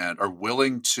 and are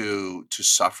willing to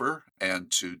suffer and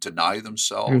to deny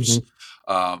themselves,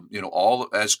 Mhm. all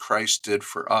as Christ did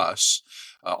for us.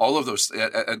 All of those,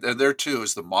 and there too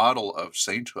is the model of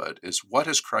sainthood: is what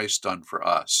has Christ done for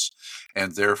us,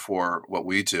 and therefore what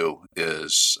we do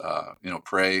is,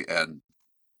 pray and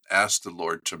ask the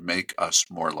Lord to make us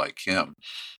more like Him.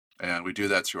 And we do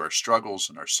that through our struggles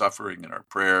and our suffering and our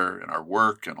prayer and our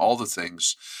work and all the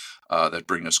things that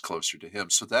bring us closer to Him.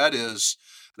 So that is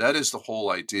the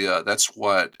whole idea. That's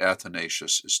what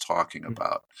Athanasius is talking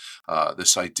about.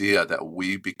 This idea that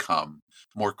we become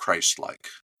more Christ-like.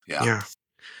 Yeah. Yeah.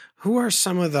 Who are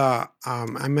some of the,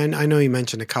 I know you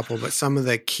mentioned a couple, but some of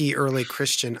the key early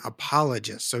Christian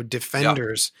apologists, so Yeah.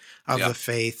 defenders of Yeah. the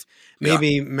faith? Yeah.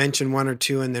 Maybe mention one or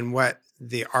two, and then what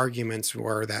the arguments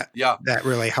were Yeah. that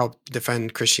really helped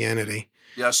defend Christianity.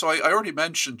 Yeah, so I already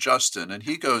mentioned Justin, and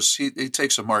he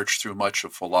takes a march through much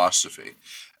of philosophy,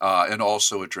 and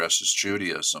also addresses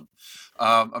Judaism.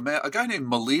 A guy named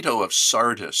Melito of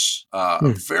Sardis, a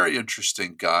Hmm. very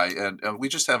interesting guy, and we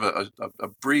just have a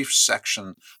brief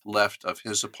section left of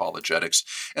his apologetics,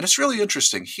 and it's really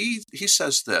interesting. He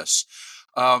says this: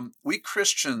 we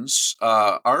Christians,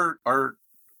 our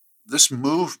this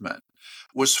movement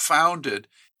was founded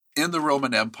in the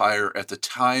Roman Empire at the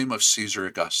time of Caesar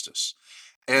Augustus.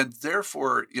 And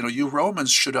therefore, you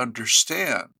Romans should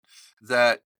understand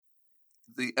that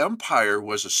the empire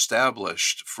was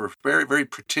established for a very, very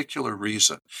particular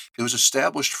reason. It was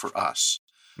established for us,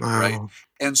 right? Wow.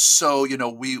 And so,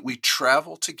 we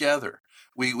travel together.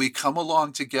 We come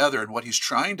along together. And what he's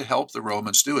trying to help the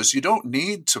Romans do is, you don't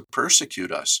need to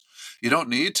persecute us. You don't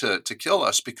need to kill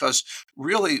us, because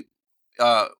really,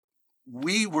 uh,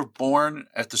 we were born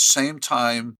at the same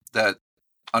time that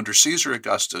under Caesar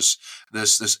Augustus,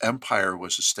 this empire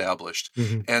was established.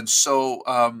 Hmm. And so,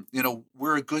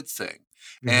 we're a good thing.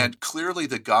 Hmm. And clearly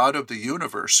the God of the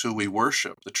universe, who we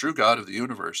worship, the true God of the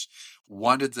universe,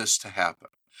 wanted this to happen,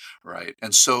 right?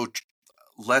 And so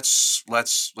let's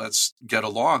get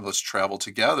along. Let's travel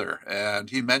together. And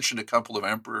he mentioned a couple of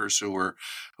emperors who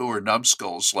were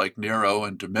numbskulls, like Nero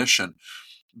and Domitian.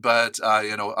 But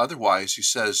otherwise, he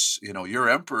says, your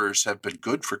emperors have been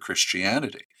good for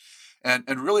Christianity.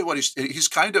 And really, what he's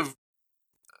kind of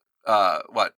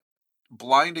what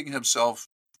blinding himself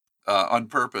on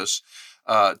purpose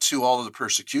to all of the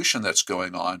persecution that's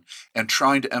going on, and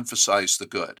trying to emphasize the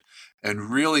good,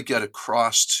 and really get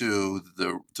across to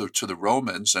the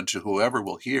Romans and to whoever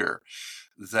will hear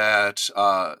that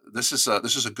this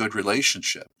is a good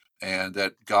relationship, and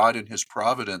that God in His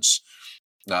providence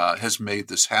has made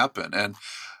this happen. And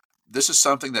this is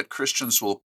something that Christians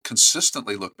will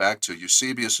consistently look back to.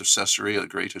 Eusebius of Caesarea, the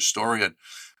great historian,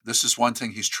 this is one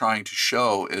thing he's trying to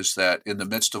show, is that in the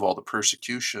midst of all the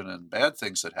persecution and bad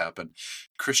things that happened,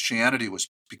 Christianity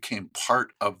became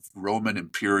part of Roman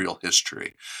imperial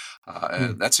history.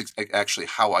 And that's actually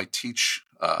how I teach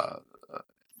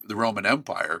the Roman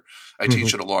Empire. I Hmm.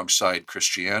 teach it alongside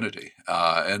Christianity.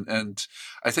 And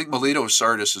I think Melito of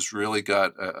Sardis has really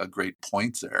got a great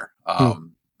point there.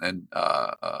 And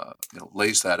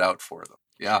lays that out for them.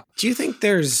 Yeah. Do you think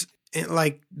there's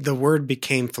like the word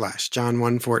became flesh, John Yeah.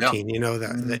 1:14,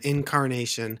 Hmm. the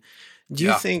incarnation? Do you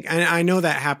Yeah. think, and I know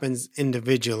that happens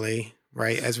individually,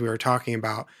 right, as we were talking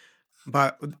about,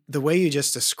 but the way you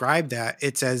just described that,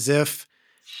 it's as if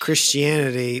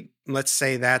Christianity, let's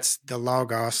say that's the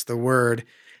logos, the word,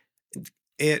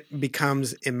 it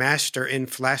becomes enmeshed or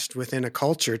infleshed within a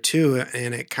culture too,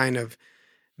 and it kind of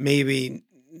maybe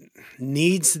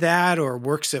needs that or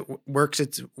works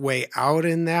its way out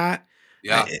in that.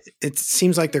 Yeah. It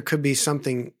seems like there could be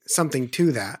something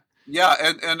to that. Yeah,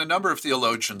 and a number of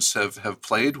theologians have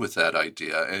played with that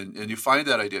idea, and you find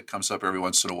that idea comes up every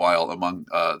once in a while among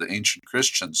the ancient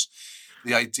Christians.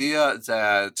 The idea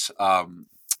that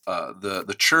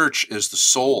the church is the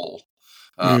soul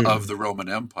of Mm, the Roman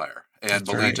Empire, and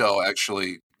that's right. Melito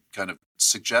actually kind of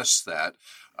suggests that,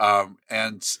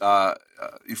 and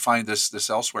you find this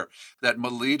elsewhere, that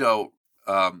Melito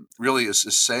really is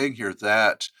saying here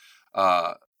that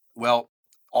well,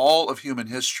 all of human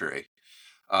history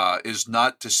is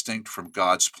not distinct from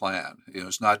God's plan.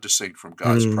 It's not distinct from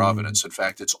God's Mm, providence. In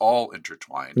fact, it's all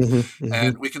intertwined. hmm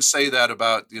hmm And we can say that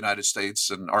about the United States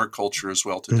and our culture as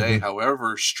well today, hmm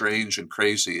however strange and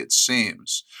crazy it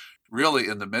seems. Really,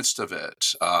 in the midst of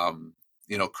it,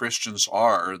 Christians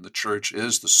are, and the church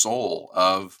is the soul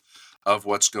of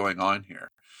what's going on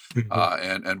here. hmm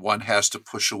And one has to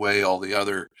push away all the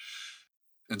other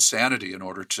insanity in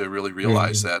order to really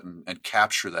realize hmm that and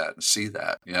capture that and see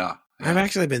that. Yeah, I've yeah.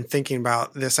 actually been thinking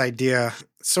about this idea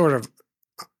sort of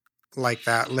like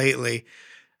that lately.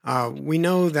 We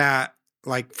know that,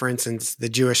 like, for instance, the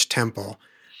Jewish temple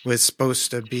was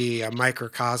supposed to be a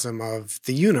microcosm of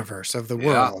the universe, of the Yeah,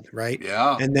 world, right?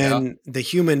 yeah, And yeah, then the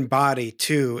human body,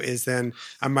 too, is then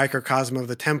a microcosm of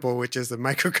the temple, which is the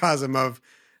microcosm of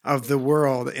the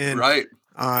world, right.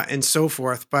 and so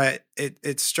forth. But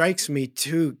it strikes me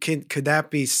too. Could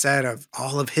that be said of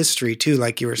all of history too?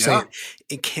 Like you were saying,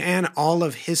 Yeah, can all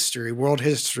of history, world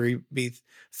history, be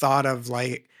thought of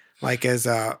like as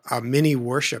a mini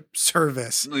worship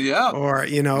service, yeah, or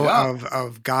yeah.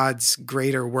 of God's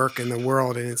greater work in the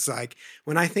world? And it's like,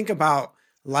 when I think about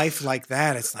life like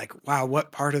that, it's like, wow,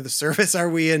 what part of the service are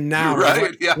we in now, or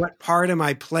Right. Yeah, what part am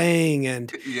I playing?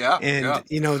 yeah, And yeah,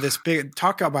 this big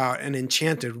talk about an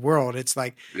enchanted world. It's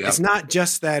like, yeah. it's not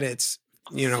just that it's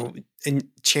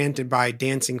enchanted by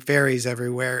dancing fairies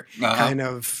everywhere, Uh-huh. kind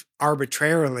of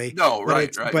arbitrarily, No, but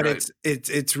right, right, right.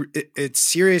 it's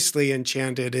seriously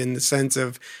enchanted in the sense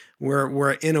of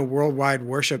we're in a worldwide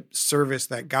worship service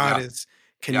that God Yeah, is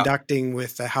yeah, conducting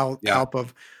with the yeah, help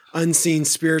of unseen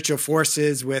spiritual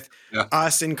forces, with yeah,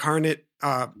 us incarnate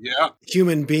yeah.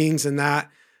 human beings, and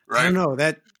that, I don't Right. know,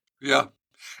 that Yeah.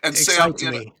 And Sam, excites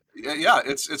me. yeah,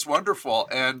 it's wonderful.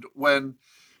 And when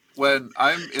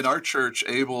I'm in our church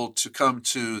able to come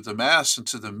to the mass and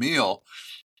to the meal,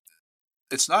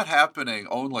 it's not happening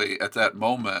only at that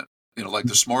moment. Like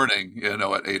this morning,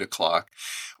 at 8 o'clock,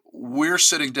 we're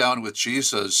sitting down with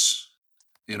Jesus,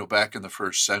 back in the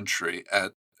first century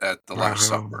at the Last Wow.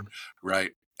 Supper,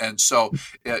 right? And so,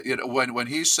 when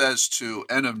he says to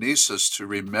anamnesis, to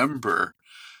remember,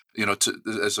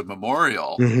 as a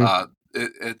memorial, Hmm.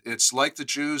 it's like the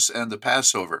Jews and the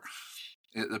Passover.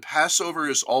 The Passover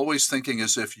is always thinking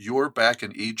as if you're back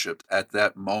in Egypt at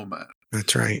that moment.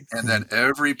 That's right. And then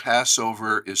every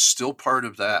Passover is still part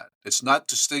of that. It's not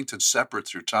distinct and separate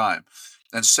through time.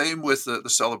 And same with the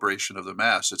celebration of the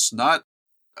Mass. It's not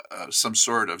some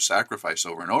sort of sacrifice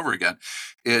over and over again.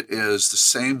 It is the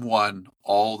same one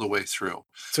all the way through.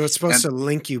 So it's supposed And to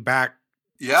link you back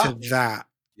yeah, to that.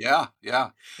 yeah,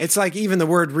 yeah, It's like even the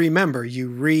word remember, you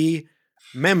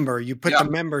remember, you put the yeah,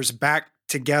 members back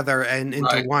together and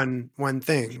into right. one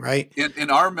thing, right? In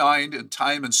our mind, in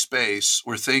time and space,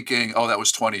 we're thinking, oh, that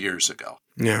was 20 years ago,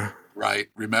 Yeah. right?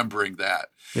 Remembering that.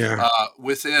 Yeah.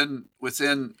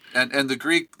 And the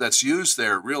Greek that's used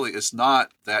there really is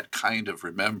not that kind of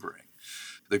remembering.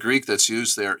 The Greek that's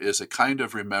used there is a kind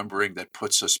of remembering that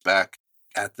puts us back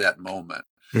at that moment,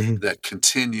 Hmm. that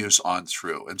continues on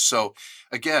through. And so,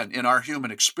 again, in our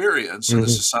human experience, and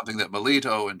this Hmm. is something that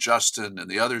Melito and Justin and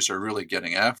the others are really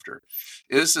getting after,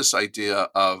 is this idea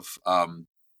of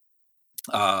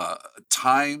uh,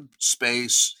 time,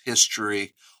 space,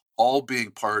 history, all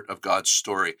being part of God's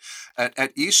story.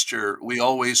 At Easter, we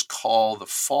always call the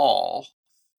fall,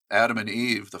 Adam and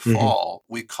Eve, the Hmm. fall,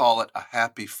 we call it a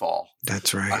happy fall,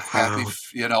 That's a right. happy,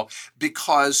 Wow.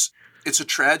 because it's a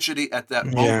tragedy at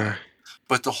that moment, Yeah.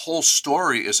 but the whole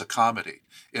story is a comedy.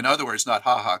 In other words, not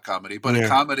ha-ha comedy, but a Yeah.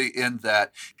 comedy in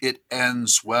that it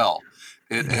ends well.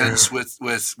 It Yeah. ends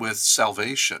with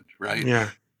salvation, right?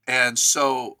 Yeah. And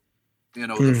so, the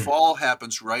Mm. fall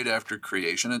happens right after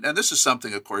creation. And this is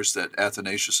something, of course, that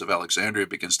Athanasius of Alexandria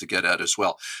begins to get at as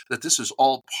well, that this is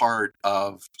all part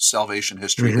of salvation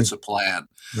history. Hmm. It's a plan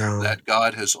Wow. that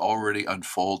God has already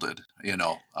unfolded,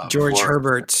 George for,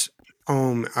 Herbert's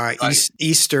poem, right.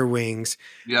 Easter Wings,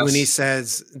 when he Yes.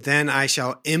 says, "Then I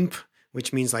shall imp,"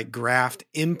 which means like graft,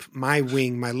 "imp my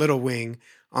wing, my little wing,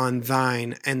 on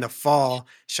thine, and the fall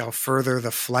shall further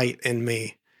the flight in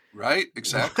me." Right. What,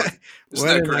 Exactly. Isn't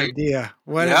what that an great? idea.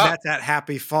 What if Yeah. that's that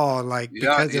happy fall? Like,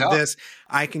 Yeah. because of Yeah. this,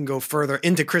 I can go further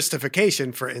into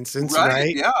Christification, for instance, Right.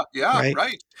 right? Yeah. Yeah. Right.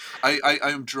 Right. I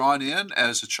am drawn in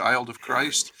as a child of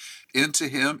Christ into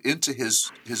him, into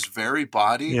his very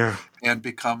body, Yeah. and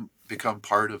become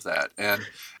part of that. And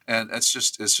it's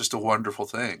just a wonderful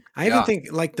thing. I even Yeah.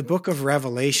 think like the book of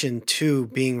Revelation too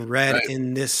being read Right.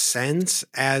 in this sense,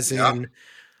 as Yeah. in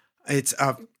it's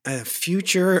a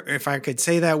future, if I could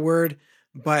say that word,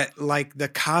 but like the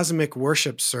cosmic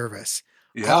worship service.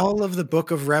 Yeah. All of the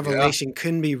book of Yeah. Revelation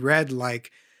can be read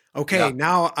like, okay, Yeah.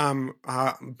 now I'm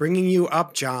bringing you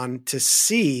up, John, to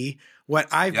see what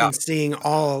I've Yeah. been seeing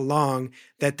all along.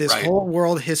 That this Right. whole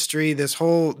world history, this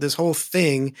whole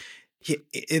thing,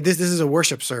 this is a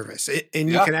worship service, and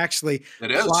you Yeah. can actually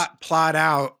It is. plot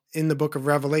out in the book of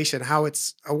Revelation how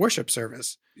it's a worship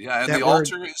service. Yeah, and the That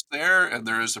word, altar is there, and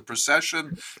there is a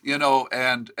procession,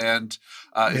 and it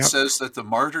yep. says that the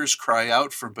martyrs cry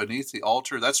out from beneath the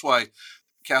altar. That's why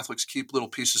Catholics keep little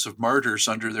pieces of martyrs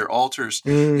under their altars.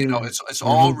 Mm, It's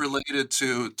all mhm. related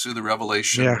to the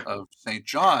revelation Yeah. of Saint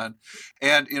John.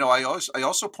 And I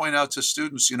also point out to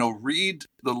students, read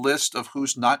the list of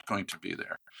who's not going to be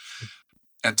there,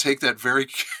 and take that very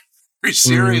very Mm,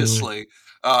 seriously.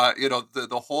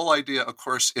 The whole idea, of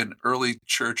course, in early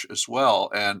church as well.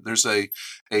 And there's an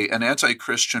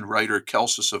anti-Christian writer,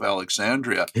 Celsus of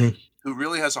Alexandria, mm, who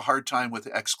really has a hard time with the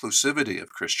exclusivity of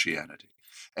Christianity,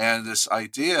 and this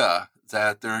idea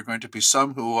that there are going to be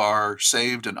some who are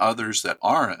saved and others that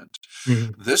aren't.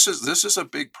 mhm, This is a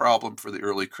big problem for the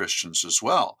early Christians as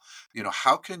well.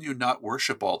 How can you not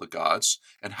worship all the gods,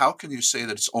 and how can you say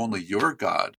that it's only your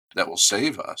God that will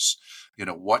save us?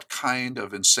 What kind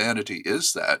of insanity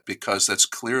is that? Because that's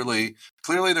clearly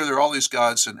there are all these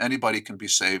gods, and anybody can be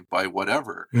saved by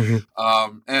whatever. mhm,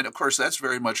 And of course, that's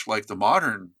very much like the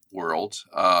modern world,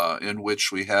 in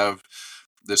which we have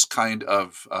this kind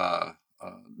of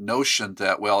notion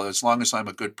that, well, as long as I'm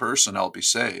a good person, I'll be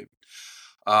saved.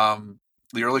 Um,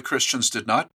 the early Christians did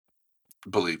not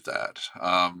believe that.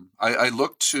 I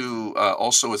looked to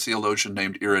also a theologian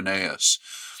named Irenaeus.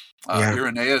 yeah.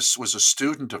 Irenaeus was a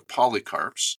student of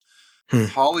Polycarp's. Hmm,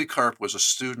 Polycarp was a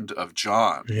student of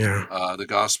John, yeah. the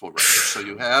gospel writer. So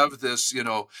you have this,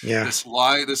 Yeah. this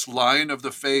line of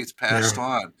the faith Yeah. passed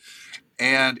on.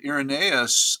 And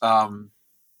Irenaeus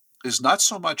is not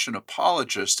so much an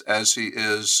apologist as he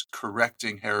is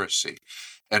correcting heresy,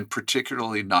 and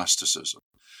particularly Gnosticism.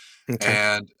 Okay.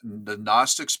 And the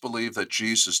Gnostics believe that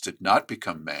Jesus did not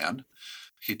become man.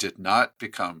 He did not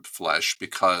become flesh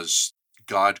because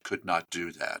God could not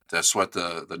do that. That's what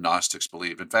the Gnostics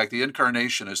believe. In fact, the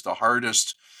incarnation is the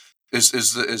hardest, is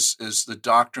the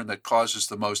doctrine that causes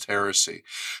the most heresy.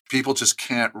 People just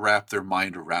can't wrap their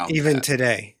mind around Even that.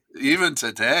 today. Even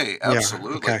today, Yeah.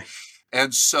 absolutely. Okay.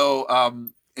 And so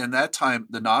in that time,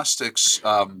 the Gnostics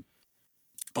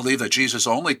believe that Jesus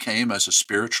only came as a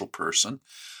spiritual person,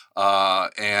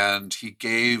 and he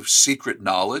gave secret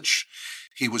knowledge.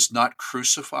 He was not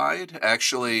crucified.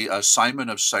 Actually, Simon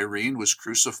of Cyrene was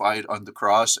crucified on the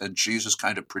cross, and Jesus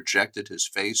kind of projected his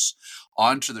face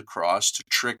onto the cross to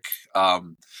trick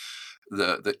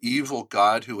the evil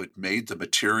God who had made the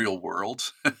material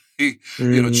world.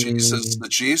 Mm, The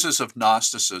Jesus of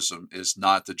Gnosticism is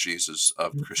not the Jesus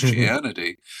of mhm,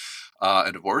 Christianity,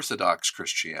 and of Orthodox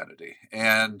Christianity.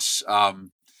 And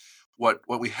what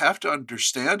we have to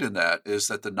understand in that is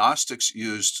that the Gnostics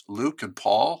used Luke and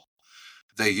Paul.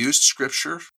 They used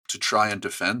Scripture to try and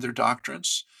defend their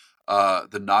doctrines.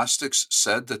 The Gnostics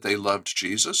said that they loved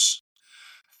Jesus.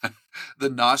 The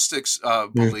Gnostics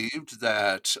mm, believed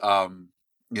that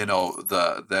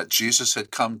that Jesus had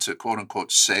come to quote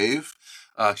unquote save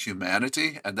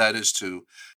humanity, and that is to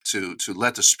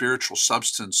let the spiritual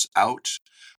substance out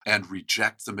and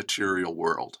reject the material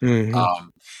world. mhm.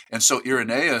 And so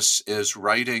Irenaeus is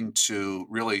writing to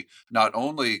really not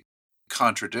only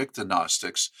contradict the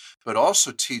Gnostics, but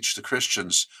also teach the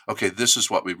Christians, okay, this is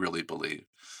what we really believe.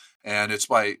 And it's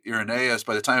by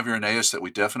the time of Irenaeus, that we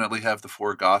definitely have the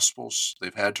four Gospels.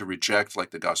 They've had to reject,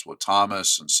 like, the Gospel of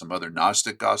Thomas and some other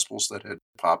Gnostic Gospels that had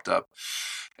popped up.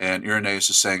 And Irenaeus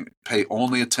is saying, pay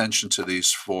only attention to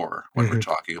these four when we're Mhm.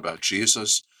 talking about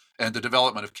Jesus, and the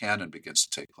development of canon begins to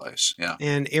take place. Yeah.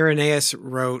 And Irenaeus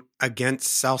wrote against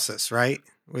Celsus, right?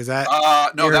 Was that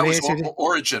No, that was Irenaeus who did?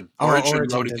 Origen. Oh, Origen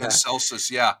Origin wrote did that. against Celsus.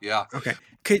 Yeah, yeah. Okay.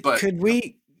 Could But could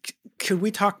we could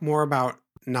we talk more about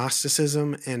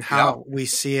Gnosticism and yeah, how we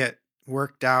see it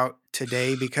worked out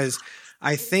today? Because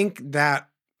I think that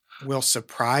will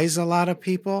surprise a lot of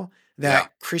people yeah,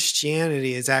 that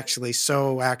Christianity is actually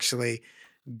so actually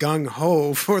gung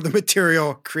ho for the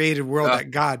material created world Yeah.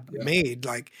 that God Yeah. made.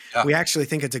 Like Yeah. we actually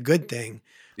think it's a good thing,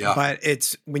 Yeah. but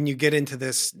it's when you get into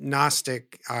this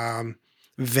Gnostic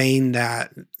vein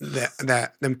that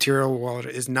the material world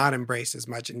is not embraced as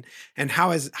much. And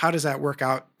how does that work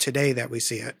out today that we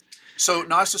see it? So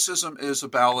Gnosticism is a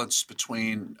balance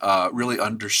between really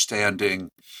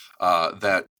understanding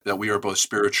that we are both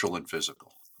spiritual and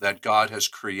physical, that God has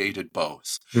created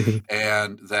both, Mhm.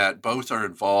 and that both are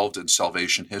involved in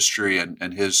salvation history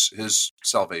and his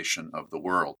salvation of the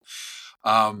world.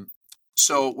 Um,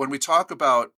 so when we talk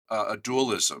about a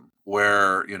dualism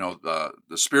where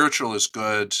the spiritual is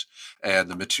good and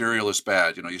the material is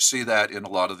bad, you see that in a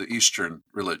lot of the Eastern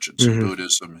religions, in Mhm.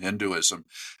 Buddhism, Hinduism,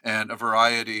 and a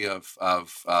variety of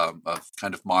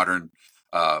kind of modern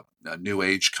New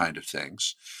Age kind of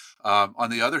things. On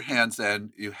the other hand,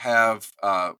 then you have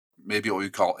maybe what we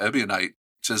call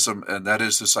Ebionitism, and that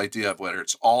is this idea of whether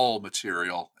it's all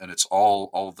material and it's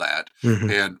all that,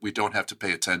 Mhm. and we don't have to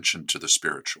pay attention to the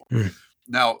spiritual. Mhm.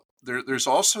 Now, there's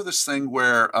also this thing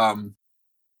where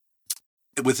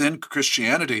within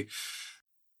Christianity,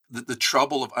 the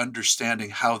trouble of understanding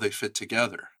how they fit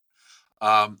together.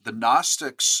 The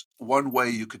Gnostics, one way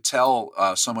you could tell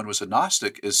someone was a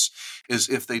Gnostic is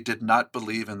if they did not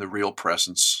believe in the real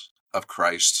presence of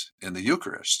Christ in the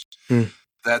Eucharist, Mhm.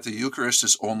 that the Eucharist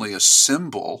is only a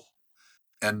symbol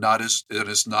and it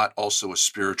is not also a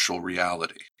spiritual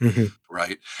reality. Mhm.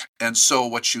 Right. And so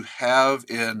what you have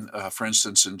in, for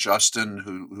instance, in Justin,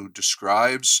 who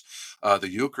describes the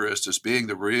Eucharist as being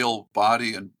the real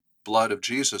body and blood of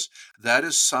Jesus, that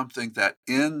is something that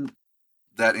in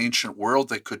that ancient world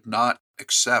they could not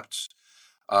accept.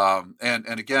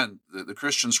 And again, the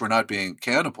Christians were not being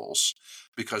cannibals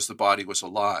because the body was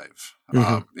alive.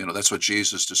 Mhm. That's what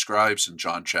Jesus describes in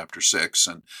John chapter 6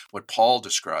 and what Paul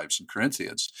describes in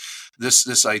Corinthians.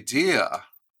 This idea,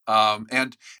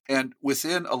 and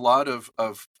within a lot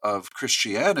of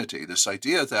Christianity, this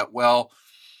idea that, well,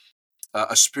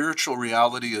 a spiritual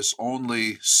reality is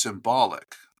only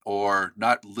symbolic or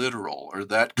not literal or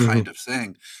that kind Mhm. of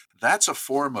thing. That's a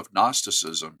form of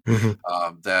Gnosticism Mhm.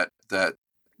 that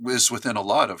is within a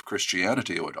lot of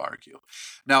Christianity, I would argue.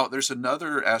 Now, there's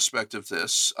another aspect of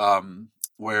this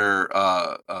where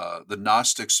the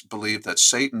Gnostics believed that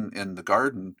Satan in the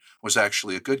garden was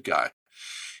actually a good guy.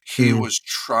 He Mhm. was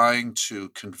trying to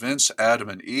convince Adam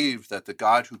and Eve that the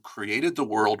God who created the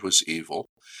world was evil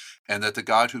and that the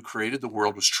God who created the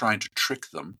world was trying to trick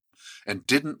them and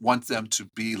didn't want them to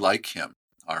be like him.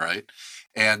 All right.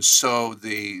 And so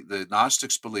the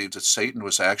Gnostics believed that Satan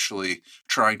was actually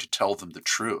trying to tell them the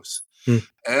truth. Mhm.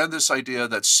 And this idea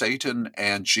that Satan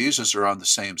and Jesus are on the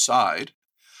same side,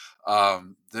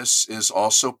 this is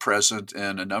also present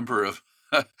in a number of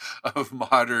of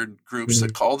modern groups that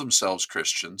Mhm. call themselves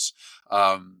Christians.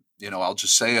 I'll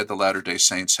just say it: the Latter-day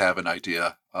Saints have an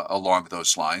idea along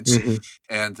those lines, Mhm.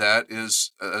 and that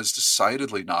is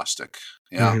decidedly Gnostic.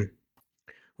 Yeah, Mhm.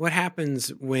 What happens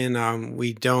when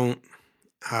we don't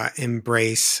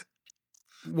embrace?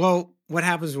 Well, what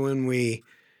happens when we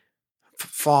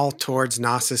fall towards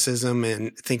Gnosticism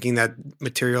and thinking that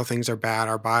material things are bad,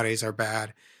 our bodies are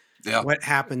bad? yeah, What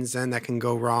happens then that can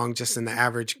go wrong just in the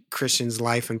average Christian's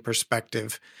life and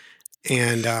perspective?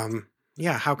 And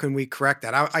yeah, how can we correct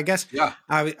that? I guess yeah,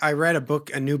 I read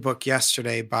a new book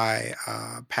yesterday by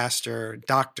Pastor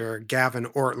Dr. Gavin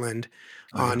Ortland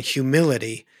on uh-huh.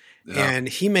 humility, Yeah, and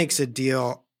he makes a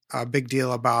big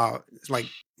deal about like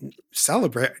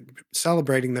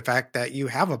celebrating the fact that you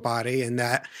have a body and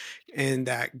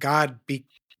that God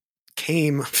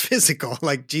became physical,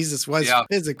 like Jesus was yeah,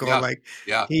 physical, yeah, like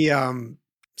yeah. he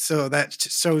so that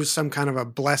shows some kind of a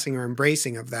blessing or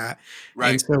embracing of that. And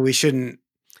Right, so we shouldn't,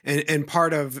 and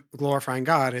part of glorifying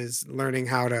God is learning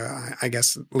how to I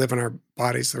guess live in our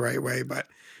bodies the right way. But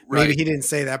maybe right. he didn't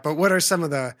say that. But what are some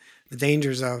of the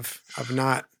dangers of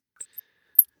not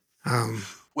um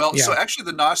Well, yeah. so actually,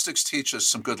 the Gnostics teach us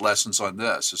some good lessons on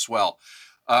this as well.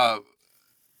 Uh,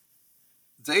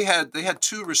 they had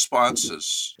two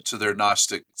responses to their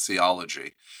Gnostic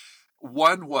theology.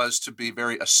 One was to be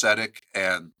very ascetic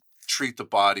and treat the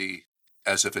body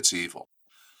as if it's evil.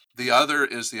 The other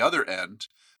is the other end.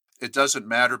 It doesn't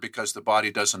matter because the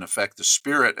body doesn't affect the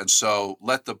spirit, and so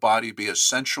let the body be as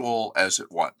sensual as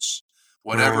it wants,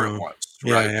 whatever it Oh, wants,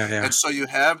 yeah, right? yeah, yeah. And so you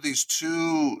have these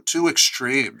two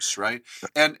extremes, right?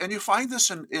 And you find this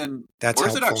in That's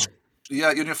helpful. Orthodox,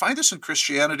 yeah, you find this in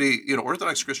Christianity,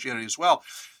 Orthodox Christianity as well.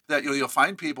 That you'll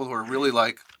find people who are really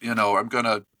like, I'm going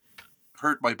to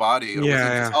hurt my body.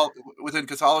 Yeah. Within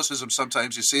Catholicism,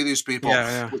 sometimes you see these people,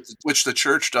 Yeah. which the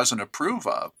church doesn't approve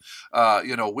of,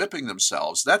 whipping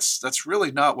themselves. That's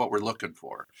really not what we're looking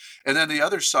for. And then the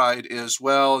other side is,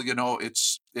 well,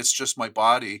 it's just my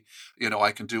body.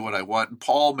 I can do what I want. And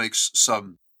Paul makes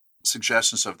some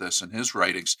suggestions of this in his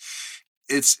writings.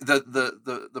 It's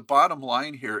the bottom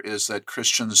line here is that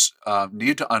Christians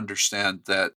need to understand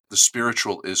that the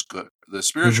spiritual is good. The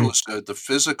spiritual Hmm. is good. The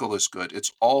physical is good.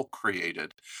 It's all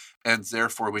created, and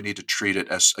therefore we need to treat it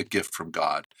as a gift from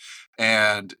God.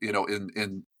 And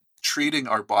in treating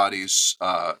our bodies,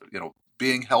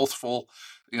 being healthful,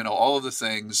 all of the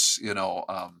things,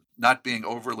 not being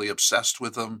overly obsessed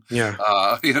with them, Yeah.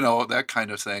 that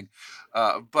kind of thing.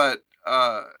 But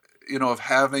of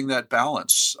having that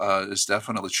balance is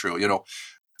definitely true.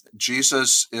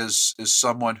 Jesus is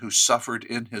someone who suffered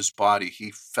in his body.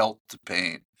 He felt the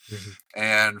pain. Hmm.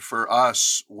 And for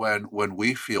us, when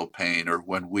we feel pain or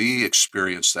when we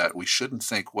experience that, we shouldn't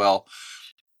think, well,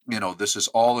 this is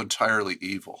all entirely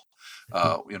evil.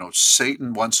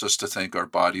 Satan wants us to think our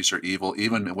bodies are evil,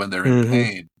 even when they're in Hmm.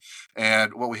 pain.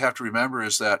 And what we have to remember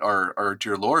is that our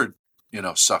dear Lord,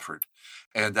 suffered,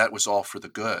 and that was all for the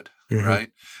good, Hmm.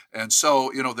 right? And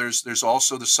so, there's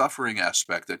also the suffering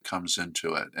aspect that comes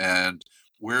into it. And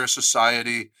we're a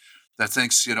society that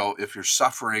thinks, if you're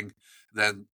suffering,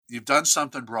 then you've done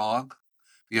something wrong,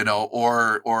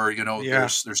 or Yeah.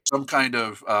 there's some kind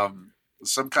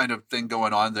of thing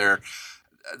going on there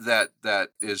that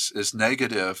is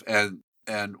negative.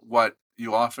 And what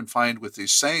you often find with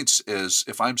these saints is,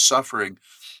 if I'm suffering,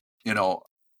 you know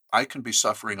I can be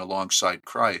suffering alongside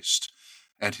Christ,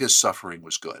 and his suffering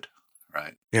was good,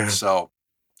 right? Yeah. So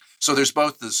there's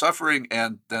both the suffering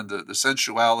and then the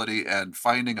sensuality and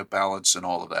finding a balance and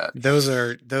all of that.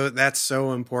 That's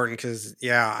so important because,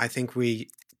 yeah, I think we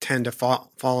tend to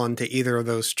fall into either of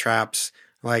those traps.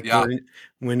 Like Yeah,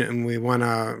 when we want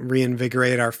to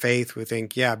reinvigorate our faith, we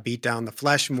think, yeah, beat down the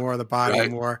flesh more, the body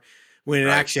right, more. When in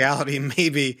right, actuality,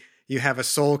 maybe you have a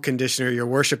soul conditioner, you're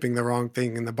worshiping the wrong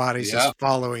thing, and the body's yeah, just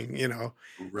following,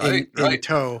 right, in right,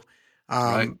 tow.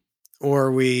 right. Um,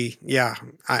 or yeah,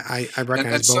 I And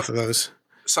recognize both of those.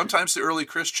 sometimes the early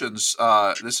Christians,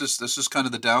 this is kind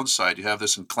of the downside. You have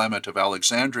this in Clement of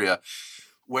Alexandria,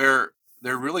 where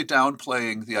they're really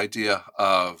downplaying the idea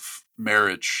of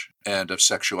marriage and of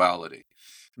sexuality.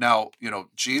 Now,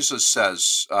 Jesus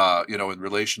says, in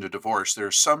relation to divorce, there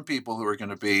are some people who are going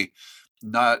to be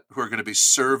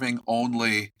serving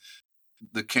only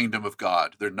the kingdom of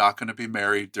God. They're not going to be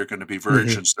married. They're going to be Hmm.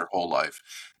 virgins their whole life.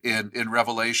 In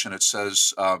Revelation, it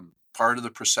says part of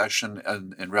the procession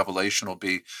in Revelation will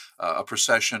be a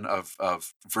procession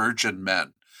of virgin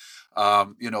men.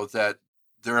 That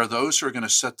there are those who are going to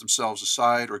set themselves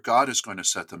aside, or God is going to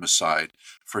set them aside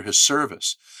for his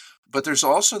service. But there's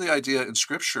also the idea in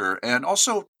Scripture, and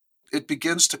also it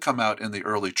begins to come out in the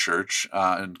early church,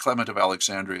 and Clement of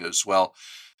Alexandria as well,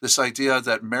 this idea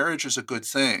that marriage is a good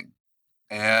thing.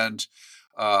 And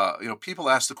people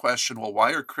ask the question, well,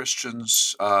 why are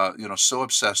Christians, so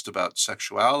obsessed about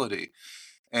sexuality?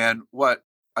 And what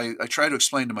I try to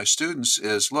explain to my students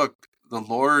is, look, the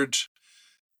Lord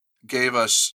gave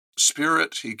us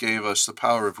spirit. He gave us the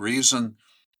power of reason.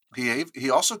 He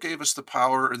also gave us the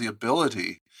power or the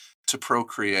ability to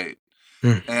procreate.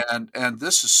 And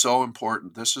this is so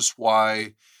important. This is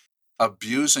why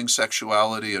abusing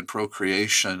sexuality and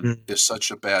procreation is such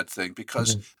a bad thing,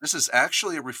 because this is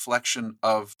actually a reflection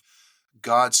of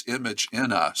God's image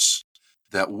in us,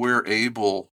 that we're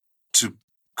able to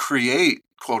create,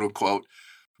 quote unquote,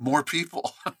 more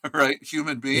people, right?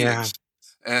 Human Yeah. beings.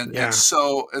 And Yeah.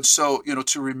 so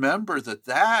to remember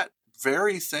that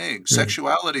very thing, Mm.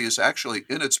 sexuality is actually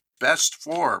in its best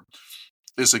form,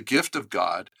 is a gift of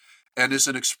God, and is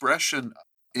an expression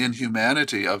in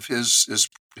humanity of his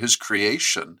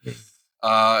creation.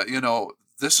 uh you know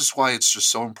this is why it's just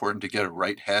so important to get a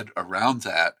right head around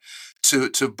that,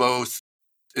 to both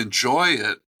enjoy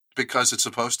it because it's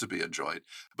supposed to be enjoyed,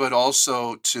 but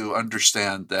also to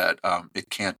understand that it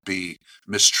can't be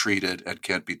mistreated and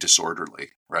can't be disorderly,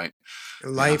 right? Yeah,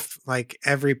 Life, like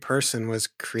every person was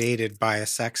created by a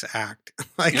sex act.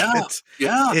 Like yeah,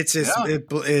 yeah, it's just yeah,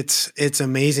 it's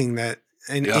amazing that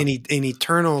yeah, an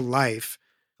eternal life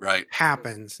right,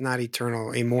 happens, not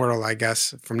eternal, immortal, I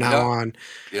guess, from now yeah, on,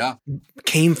 yeah,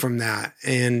 came from that.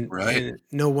 right, And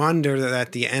no wonder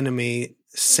that the enemy,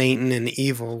 Satan and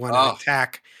evil, want to oh,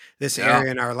 attack this yeah, area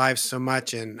in our lives so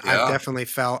much. And I've yeah, definitely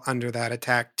felt under that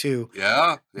attack too.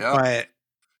 yeah, yeah. But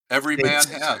Every man it's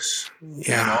has,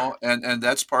 yeah. and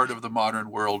that's part of the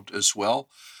modern world as well.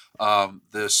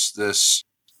 This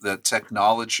that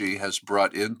technology has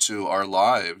brought into our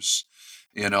lives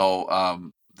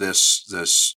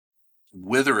this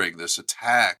withering, this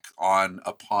attack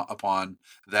upon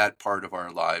that part of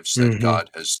our lives that God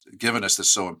has given us that's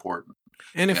so important.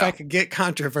 And if I Yeah. could get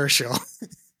controversial,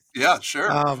 Yeah, sure.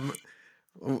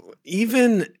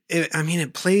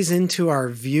 it plays into our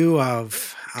view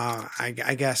of,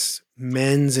 I guess,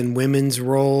 men's and women's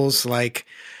roles. Like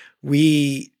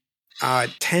we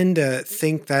tend to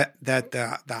think that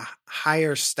the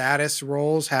higher status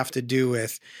roles have to do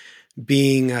with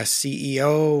being a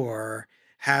CEO or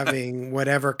having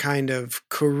whatever kind of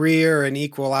career and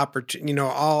equal opportunity,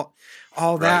 all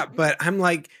Right. that. But I'm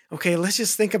like, okay, let's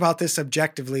just think about this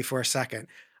objectively for a second.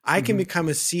 I can become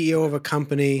a CEO of a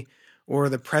company or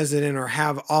the president or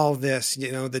have all this,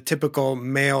 the typical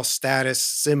male status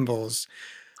symbols.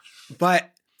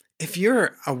 But if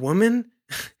you're a woman,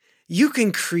 you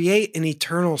can create an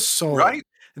eternal soul Right.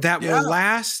 that will Yeah.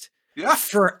 last Yeah.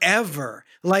 forever.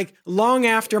 Like long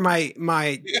after my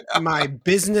Yeah.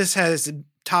 business has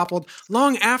toppled,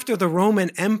 long after the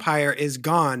Roman Empire is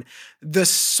gone, the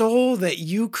soul that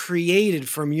you created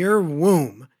from your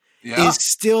womb Yeah. is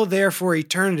still there for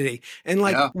eternity. And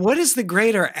like, Yeah. what is the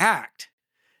greater act?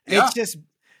 Yeah. It's just,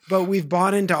 but we've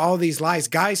bought into all these lies,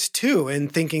 guys too,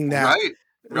 and thinking that Right.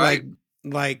 like Right.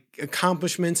 like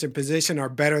accomplishments or position are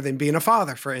better than being a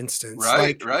father, for instance.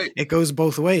 Right. Like Right. it goes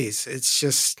both ways. It's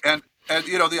just And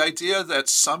the idea that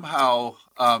somehow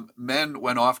men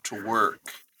went off to work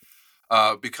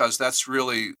because that's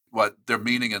really what their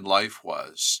meaning in life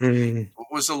was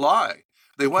a lie.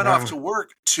 They went off yeah, to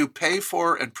work to pay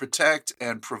for and protect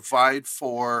and provide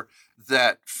for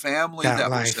that family that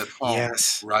that was at life. home,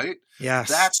 Yes. right? Yes.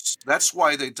 That's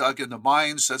why they dug in the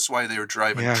mines. That's why they were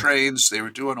driving Yeah. trains. They were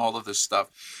doing all of this stuff,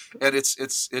 and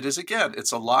it is again,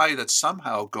 it's a lie that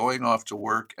somehow going off to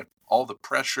work and all the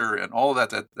pressure and all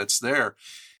that's there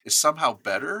is somehow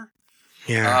better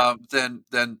Yeah. than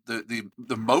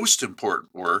the most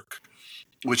important work,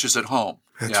 which is at home.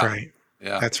 That's Yeah, right.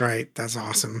 yeah, That's right. That's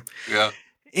awesome. yeah,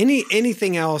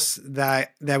 Anything else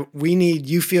that we need,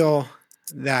 you feel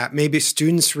that maybe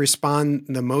students respond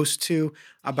the most to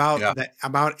yeah,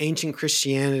 about ancient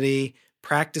Christianity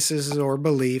practices or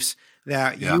beliefs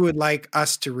that yeah. you would like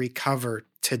us to recover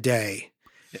today?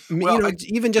 Well,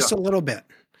 Even yeah, just a little bit.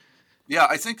 yeah.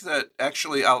 I think that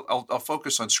actually, I'll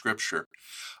focus on Scripture.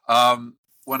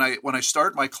 When I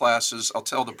start my classes, I'll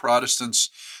tell the Protestants,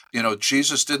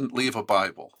 Jesus didn't leave a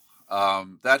Bible.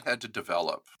 That had to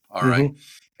develop. All right, Hmm.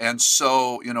 and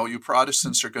so you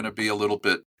Protestants are going to be a little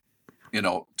bit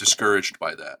discouraged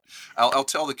by that. I'll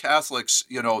tell the Catholics,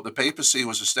 the papacy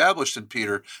was established in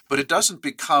Peter, but it doesn't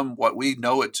become what we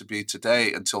know it to be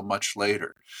today until much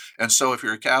later. And so if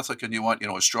you're a Catholic and you want,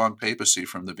 a strong papacy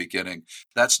from the beginning,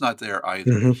 that's not there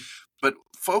either. Hmm. But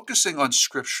focusing on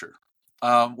Scripture,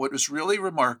 what is really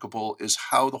remarkable is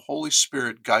how the Holy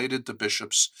Spirit guided the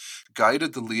bishops,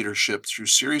 guided the leadership through a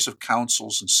series of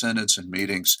councils and synods and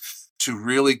meetings to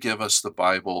really give us the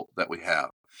Bible that we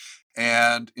have.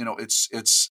 And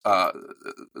it's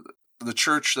the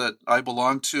church that I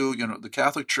belong to. The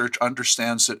Catholic Church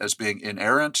understands it as being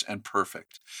inerrant and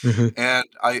perfect. Hmm. And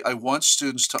I want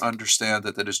students to understand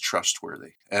that is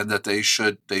trustworthy and that they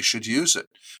should use it,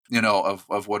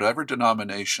 of whatever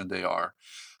denomination they are,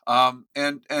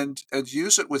 and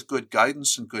use it with good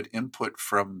guidance and good input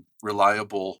from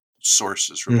reliable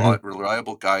sources, Hmm.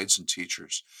 reliable guides and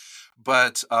teachers.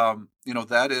 But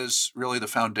that is really the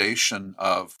foundation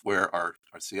of where our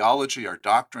theology, our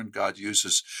doctrine, God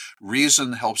uses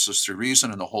reason, helps us through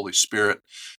reason and the Holy Spirit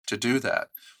to do that.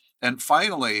 And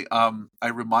finally, I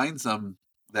remind them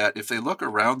that if they look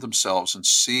around themselves and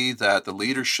see that the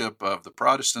leadership of the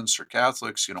Protestants or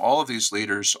Catholics, all of these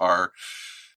leaders are,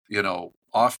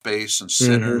 off base and Hmm.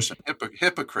 sinners and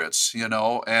hypocrites,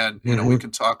 and, we Hmm.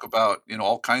 can talk about,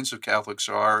 all kinds of Catholics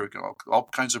are, all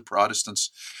kinds of Protestants.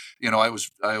 I was,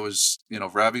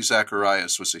 Rabbi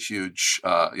Zacharias was a huge,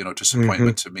 Hmm.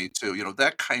 disappointment to me too,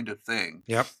 that kind of thing.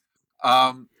 Yep.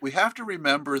 We have to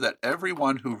remember that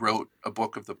everyone who wrote a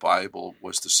book of the Bible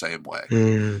was the same way.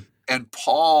 Mm. And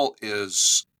Paul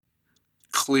is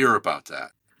clear about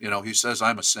that. He says,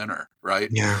 I'm a sinner, right?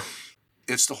 Yeah.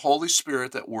 It's the Holy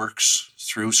Spirit that works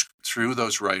through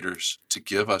those writers to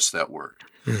give us that word.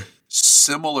 Mm.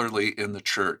 Similarly, in the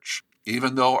church,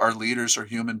 even though our leaders are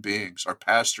human beings, our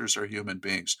pastors are human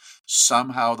beings,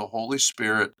 somehow the Holy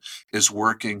Spirit is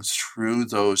working through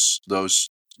those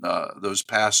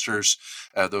pastors,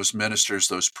 those ministers,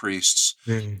 those priests,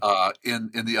 Mm.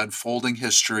 in the unfolding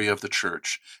history of the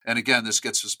church. And again, this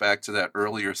gets us back to that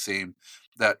earlier theme,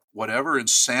 that whatever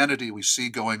insanity we see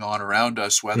going on around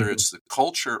us, whether Mhm. it's the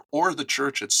culture or the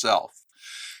church itself,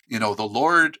 the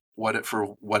Lord, for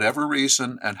whatever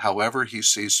reason and however he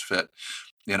sees fit,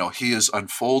 he is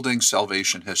unfolding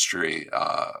salvation history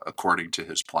according to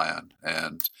his plan.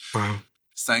 And Wow.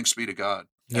 Thanks be to God.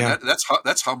 Yeah. And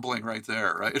that's humbling right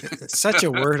there, right? It's such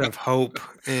a word of hope.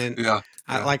 And yeah.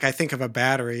 I think of a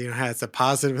battery, it has the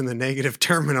positive and the negative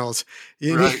terminals.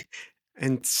 Right.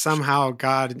 And somehow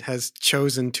God has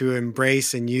chosen to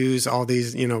embrace and use all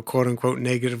these, quote unquote,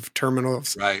 negative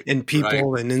terminals in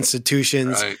people and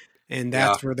institutions. Right. And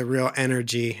that's where the real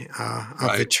energy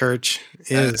of the church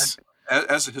is.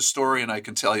 As a historian, I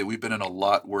can tell you we've been in a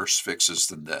lot worse fixes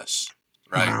than this,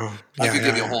 right? Wow. I could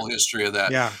give you a whole history of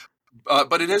that. Yeah.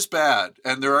 But it is bad.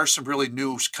 And there are some really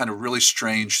new, kind of really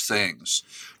strange things.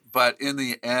 But in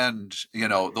the end,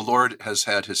 the Lord has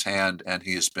had his hand and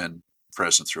he has been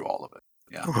present through all of it.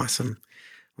 Yeah. Awesome.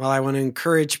 Well, I want to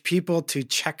encourage people to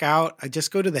check out,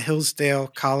 just go to the Hillsdale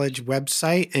College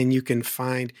website and you can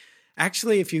find,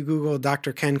 actually, if you Google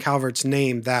Dr. Ken Calvert's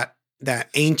name, that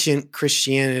Ancient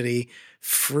Christianity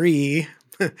free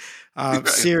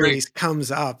series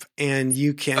comes up and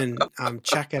you can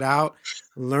check it out,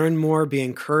 learn more, be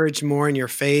encouraged more in your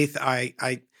faith. I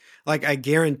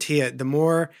guarantee it, the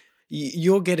more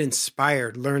you'll get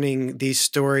inspired learning these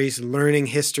stories, learning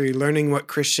history, learning what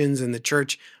Christians in the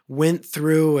church went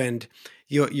through, and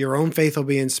your own faith will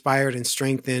be inspired and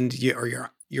strengthened, or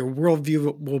your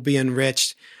worldview will be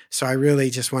enriched. So I really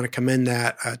just want to commend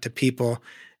that to people.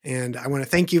 And I want to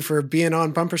thank you for being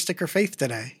on Bumper Sticker Faith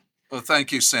today. Well,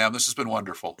 thank you, Sam. This has been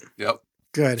wonderful. Yep.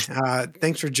 Good.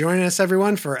 Thanks for joining us,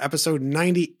 everyone, for episode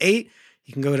 98.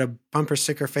 You can go to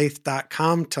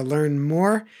bumperstickerfaith.com to learn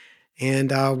more,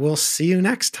 and we'll see you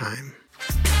next time.